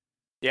this one.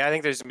 Yeah, I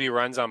think there's going to be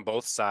runs on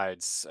both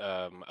sides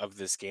of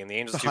this game. The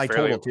Angels high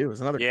total too.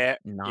 It's another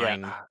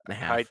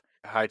 9.5.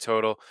 High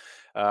total.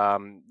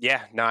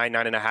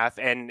 9.5.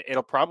 And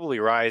it'll probably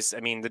rise. I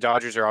mean, the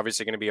Dodgers are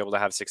obviously going to be able to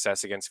have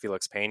success against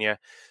Felix Pena.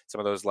 Some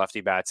of those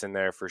lefty bats in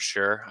there for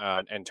sure.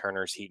 And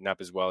Turner's heating up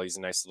as well. He's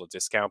a nice little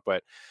discount.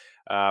 But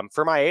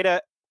for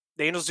Maeda,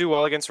 the Angels do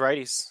well against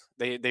righties.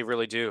 They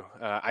really do.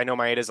 I know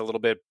Maeda's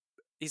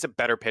he's a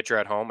better pitcher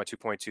at home, a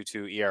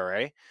 2.22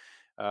 ERA.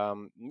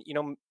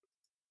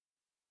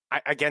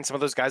 Again, some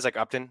of those guys like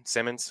Upton,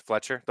 Simmons,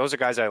 Fletcher, those are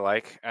guys I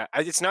like.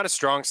 It's not a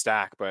strong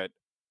stack, but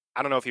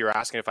I don't know if you were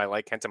asking if I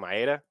like Kenta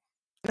Maeda.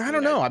 I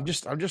don't know. I'm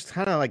just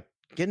kind of like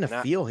getting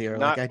a feel here.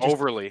 Not like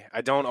overly.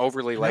 I don't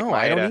overly like Maeda.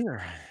 I don't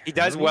either. He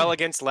does well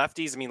against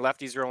lefties. I mean,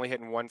 lefties are only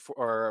hitting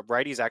or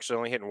righties actually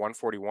only hitting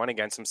 141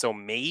 against him. So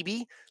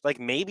maybe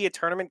a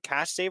tournament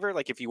cash saver.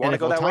 Like if you want to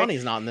go that way.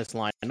 He's not in this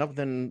lineup,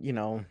 then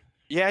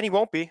Yeah, and he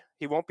won't be.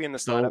 He won't be in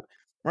this lineup.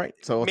 Right.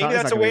 So maybe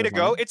that's a way to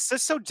go. It's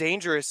just so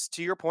dangerous,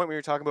 to your point when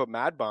you're talking about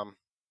Mad Bum.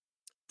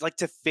 Like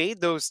to fade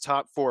those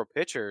top 4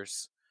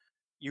 pitchers,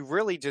 you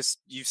really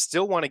you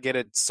still want to get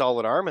a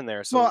solid arm in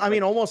there. So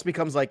almost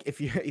becomes like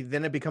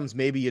then it becomes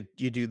maybe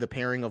you do the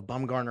pairing of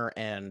Bumgarner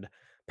and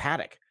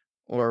Paddock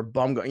or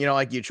Bumgarner,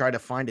 like you try to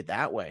find it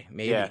that way.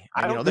 Maybe. Yeah,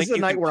 this is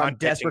a night where I'm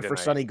desperate for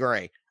Sonny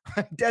Gray.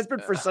 I'm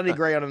desperate for Sonny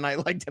Gray on a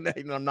night like tonight,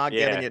 and I'm not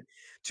getting it.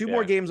 2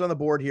 more games on the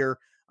board here.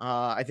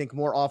 I think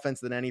more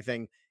offense than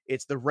anything.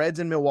 It's the Reds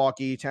in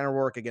Milwaukee, Tanner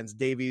Roark against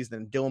Davies,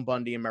 then Dylan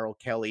Bundy and Merrill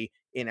Kelly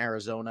in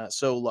Arizona.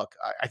 So, look,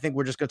 I think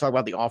we're just going to talk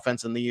about the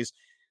offense in these.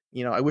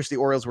 I wish the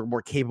Orioles were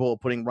more capable of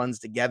putting runs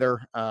together.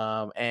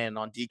 And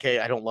on DK,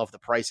 I don't love the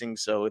pricing,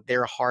 so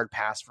they're a hard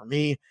pass for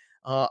me.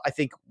 I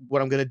think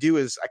what I'm going to do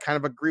is I kind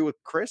of agree with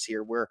Chris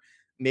here, where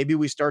maybe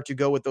we start to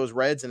go with those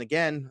Reds. And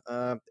again,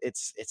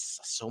 it's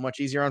so much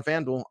easier on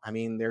FanDuel. I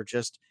mean, they're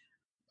just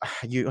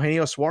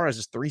Suarez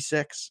is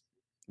 3.6.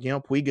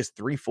 Puig is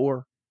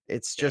 3.4.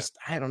 It's just,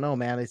 I don't know,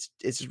 man.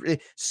 It's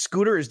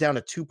Scooter is down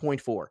to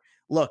 2.4.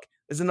 Look,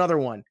 there's another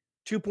one.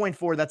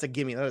 2.4, that's a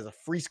gimme. That is a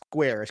free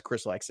square, as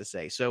Chris likes to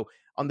say. So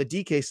on the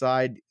DK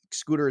side,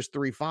 Scooter is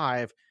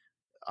 3.5.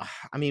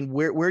 I mean,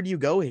 where do you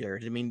go here?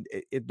 I mean,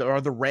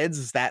 are the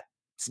Reds that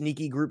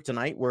sneaky group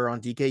tonight where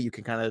on DK you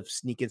can kind of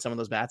sneak in some of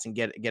those bats and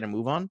get a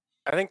move on?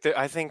 I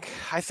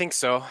think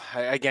so.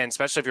 Again,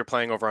 especially if you're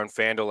playing over on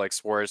FanDuel, like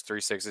Suarez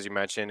 3.6, as you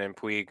mentioned, and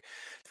Puig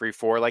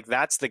 3.4, like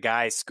that's the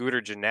guy.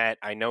 Scooter Gennett,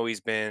 I know he's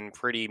been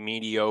pretty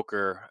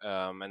mediocre,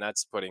 and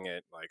that's putting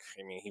it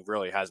he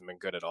really hasn't been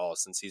good at all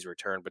since he's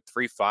returned. But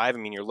 3.5, I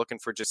mean, you're looking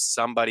for just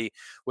somebody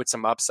with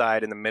some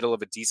upside in the middle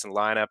of a decent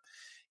lineup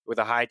with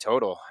a high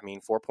total. I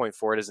mean,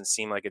 4.4 doesn't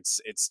seem like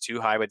it's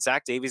too high, but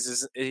Zach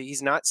Davies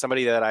he's not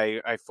somebody that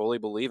I fully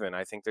believe in.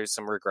 I think there's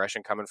some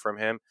regression coming from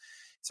him.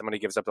 Somebody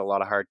gives up a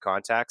lot of hard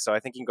contact, so I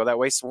think you can go that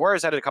way.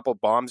 Suarez had a couple of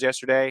bombs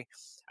yesterday.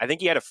 I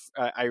think he had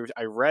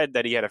I read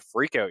that he had a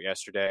freak out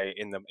yesterday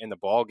in the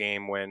ball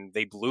game when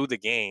they blew the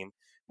game.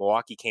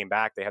 Milwaukee came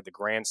back. They had the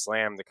grand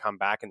slam to come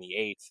back in the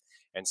 8th,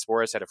 and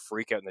Suarez had a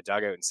freak out in the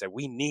dugout and said,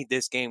 "We need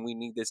this game. We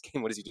need this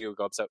game." What does he do?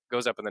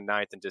 Goes up in the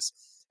 9th and just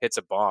hits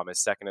a bomb.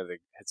 His second of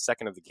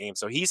the game.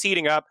 So he's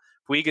heating up.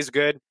 Puig is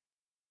good.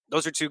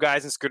 Those are 2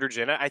 guys in Scooter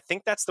Gennett. I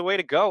think that's the way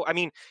to go. I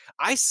mean,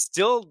 I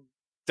still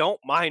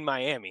don't mind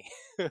Miami.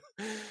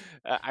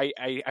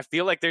 I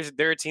feel like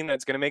they're a team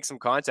that's going to make some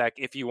contact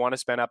if you want to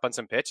spend up on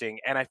some pitching.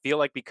 And I feel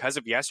like because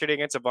of yesterday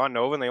against Ivan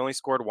Nova and they only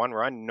scored 1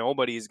 run,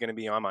 nobody is going to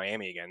be on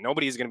Miami again.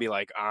 Nobody is going to be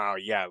like, oh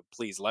yeah,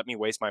 please let me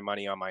waste my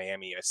money on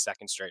Miami a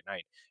second straight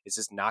night. It's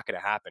just not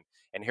going to happen.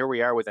 And here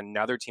we are with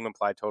another team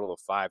implied total of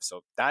 5.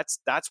 So that's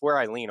where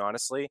I lean,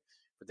 honestly,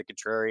 for the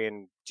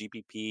contrarian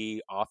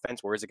GPP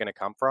offense. Where is it going to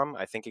come from?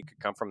 I think it could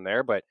come from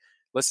there, but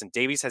listen,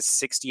 Davies has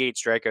 68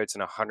 strikeouts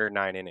in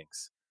 109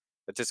 innings.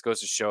 That just goes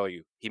to show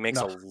you he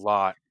makes a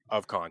lot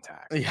of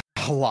contact. Yeah,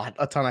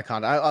 a ton of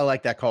contact. I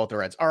like that call with the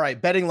Reds. All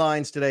right, betting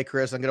lines today,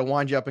 Chris. I'm going to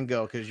wind you up and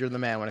go because you're the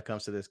man when it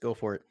comes to this. Go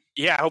for it.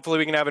 Yeah, hopefully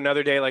we can have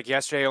another day like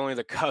yesterday. Only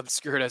the Cubs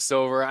screwed us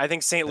over. I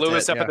think St.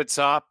 Louis at the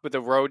top with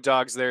the Road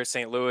Dogs there.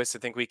 St. Louis, I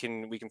think we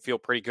can feel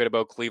pretty good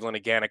about Cleveland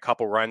again. A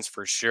couple runs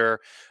for sure.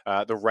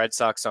 The Red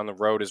Sox on the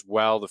road as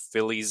well. The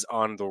Phillies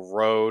on the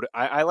road.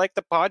 I like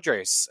the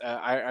Padres.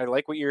 I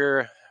like what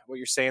you're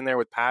saying there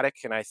with Paddock,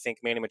 and I think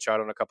Manny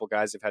Machado and a couple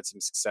guys have had some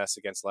success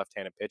against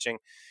left-handed pitching.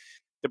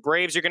 The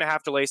Braves, you're going to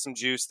have to lay some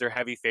juice. They're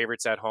heavy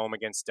favorites at home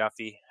against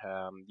Duffy.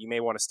 You may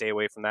want to stay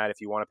away from that.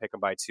 If you want to pick them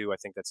by 2, I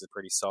think that's a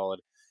pretty solid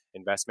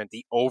investment.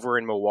 The over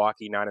in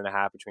Milwaukee,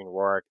 9.5 between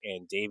Roark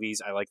and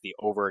Davies. I like the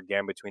over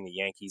again between the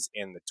Yankees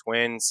and the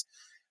Twins.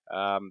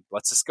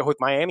 let's just go with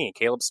Miami and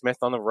Caleb Smith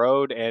on the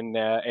road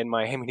and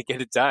Miami to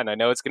get it done. I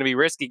know it's going to be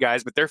risky,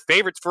 guys, but they're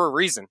favorites for a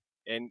reason.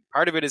 And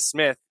part of it is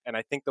Smith, and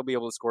I think they'll be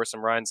able to score some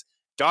runs.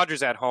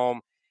 Dodgers at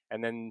home,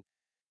 and then,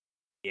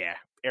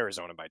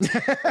 Arizona by 2.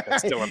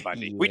 That's still on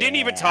Bundy. We didn't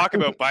even talk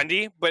about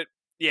Bundy, but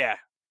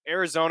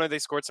Arizona, they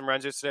scored some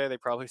runs yesterday. They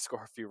probably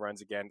score a few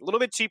runs again. A little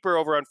bit cheaper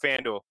over on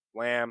FanDuel.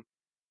 Lamb,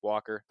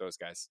 Walker, those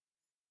guys.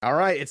 All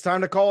right, it's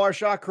time to call our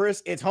shot,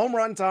 Chris. It's home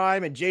run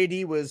time, and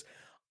JD was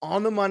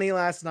on the money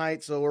last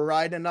night, so we're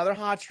riding another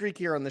hot streak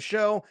here on the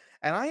show,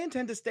 and I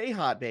intend to stay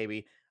hot,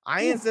 baby.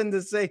 I intend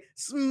to say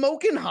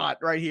smoking hot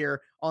right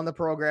here on the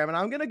program, and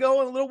I'm going to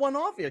go a little one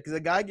off here because the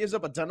guy gives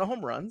up a ton of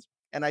home runs,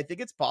 and I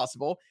think it's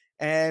possible.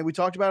 And we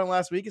talked about him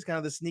last week. He's kind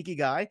of the sneaky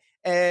guy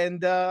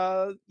and,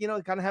 kind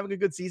of having a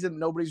good season.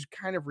 Nobody's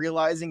kind of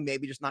realizing,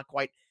 maybe just not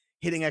quite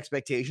hitting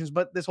expectations,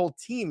 but this whole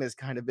team has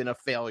kind of been a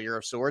failure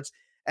of sorts.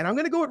 And I'm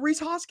going to go with Rhys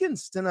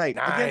Hoskins tonight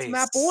against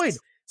Matt Boyd.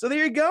 So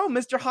there you go,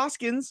 Mr.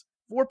 Hoskins,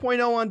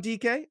 4.0 on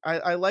DK.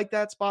 I like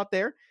that spot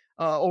there.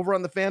 Over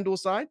on the FanDuel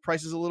side,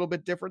 price is a little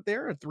bit different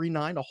there, at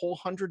 $3.9, a whole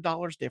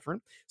 $100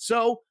 different.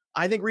 So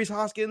I think Rhys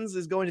Hoskins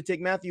is going to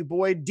take Matthew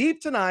Boyd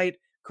deep tonight.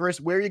 Chris,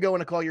 where are you going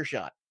to call your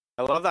shot?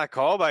 I love that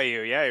call by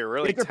you. Yeah, you're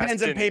really get your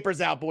pens and papers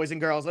out, boys and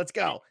girls. Let's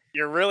go.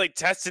 You're really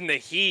testing the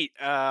heat.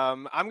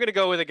 I'm going to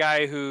go with a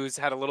guy who's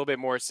had a little bit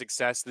more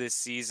success this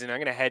season. I'm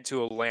going to head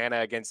to Atlanta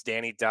against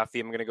Danny Duffy.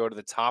 I'm going to go to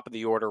the top of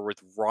the order with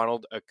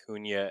Ronald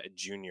Acuna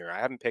Jr. I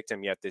haven't picked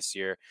him yet this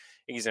year.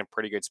 I think he's in a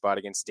pretty good spot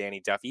against Danny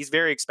Duffy. He's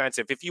very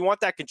expensive. If you want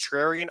that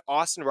contrarian,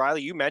 Austin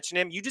Riley, you mentioned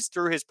him. You just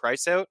threw his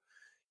price out.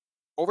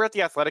 Over at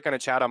The Athletic on a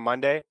chat on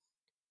Monday,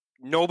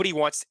 nobody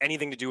wants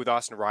anything to do with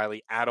Austin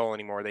Riley at all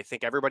anymore. They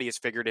think everybody has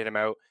figured him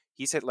out.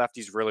 He's hit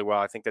lefties really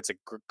well. I think that's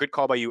a good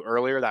call by you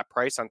earlier, that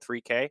price on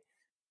 3K.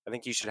 I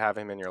think you should have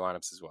him in your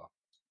lineups as well.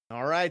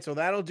 All right, so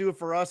that'll do it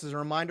for us. As a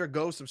reminder,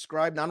 go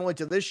subscribe not only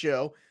to this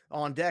show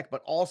on deck,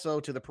 but also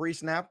to the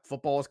pre-snap.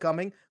 Football is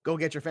coming. Go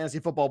get your Fantasy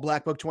Football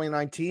Black Book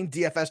 2019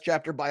 DFS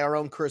chapter by our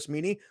own Chris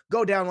Meany.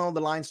 Go download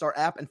the Line Star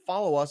app and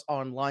follow us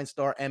on Line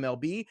Star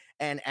MLB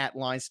and at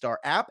Line Star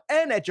app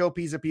and at Joe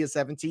Pizapia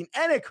 17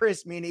 and at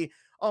Chris Meany.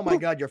 Oh my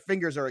God, your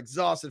fingers are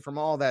exhausted from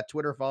all that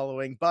Twitter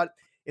following. But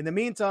in the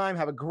meantime,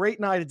 have a great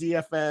night at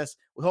DFS.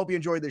 We hope you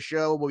enjoyed the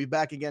show. We'll be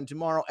back again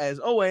tomorrow as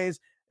always.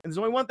 And there's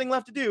only one thing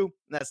left to do, and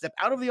that's step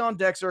out of the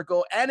on-deck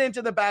circle and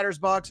into the batter's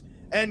box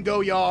and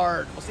go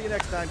yard. We'll see you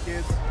next time,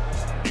 kids.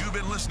 You've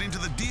been listening to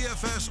the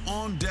DFS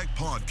On Deck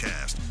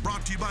podcast,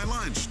 brought to you by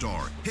Line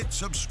Star. Hit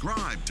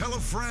subscribe, tell a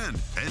friend,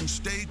 and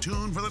stay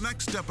tuned for the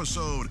next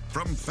episode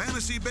from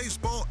fantasy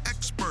baseball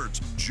experts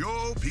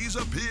Joe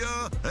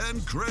Pizapia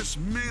and Chris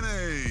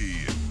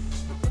Meany.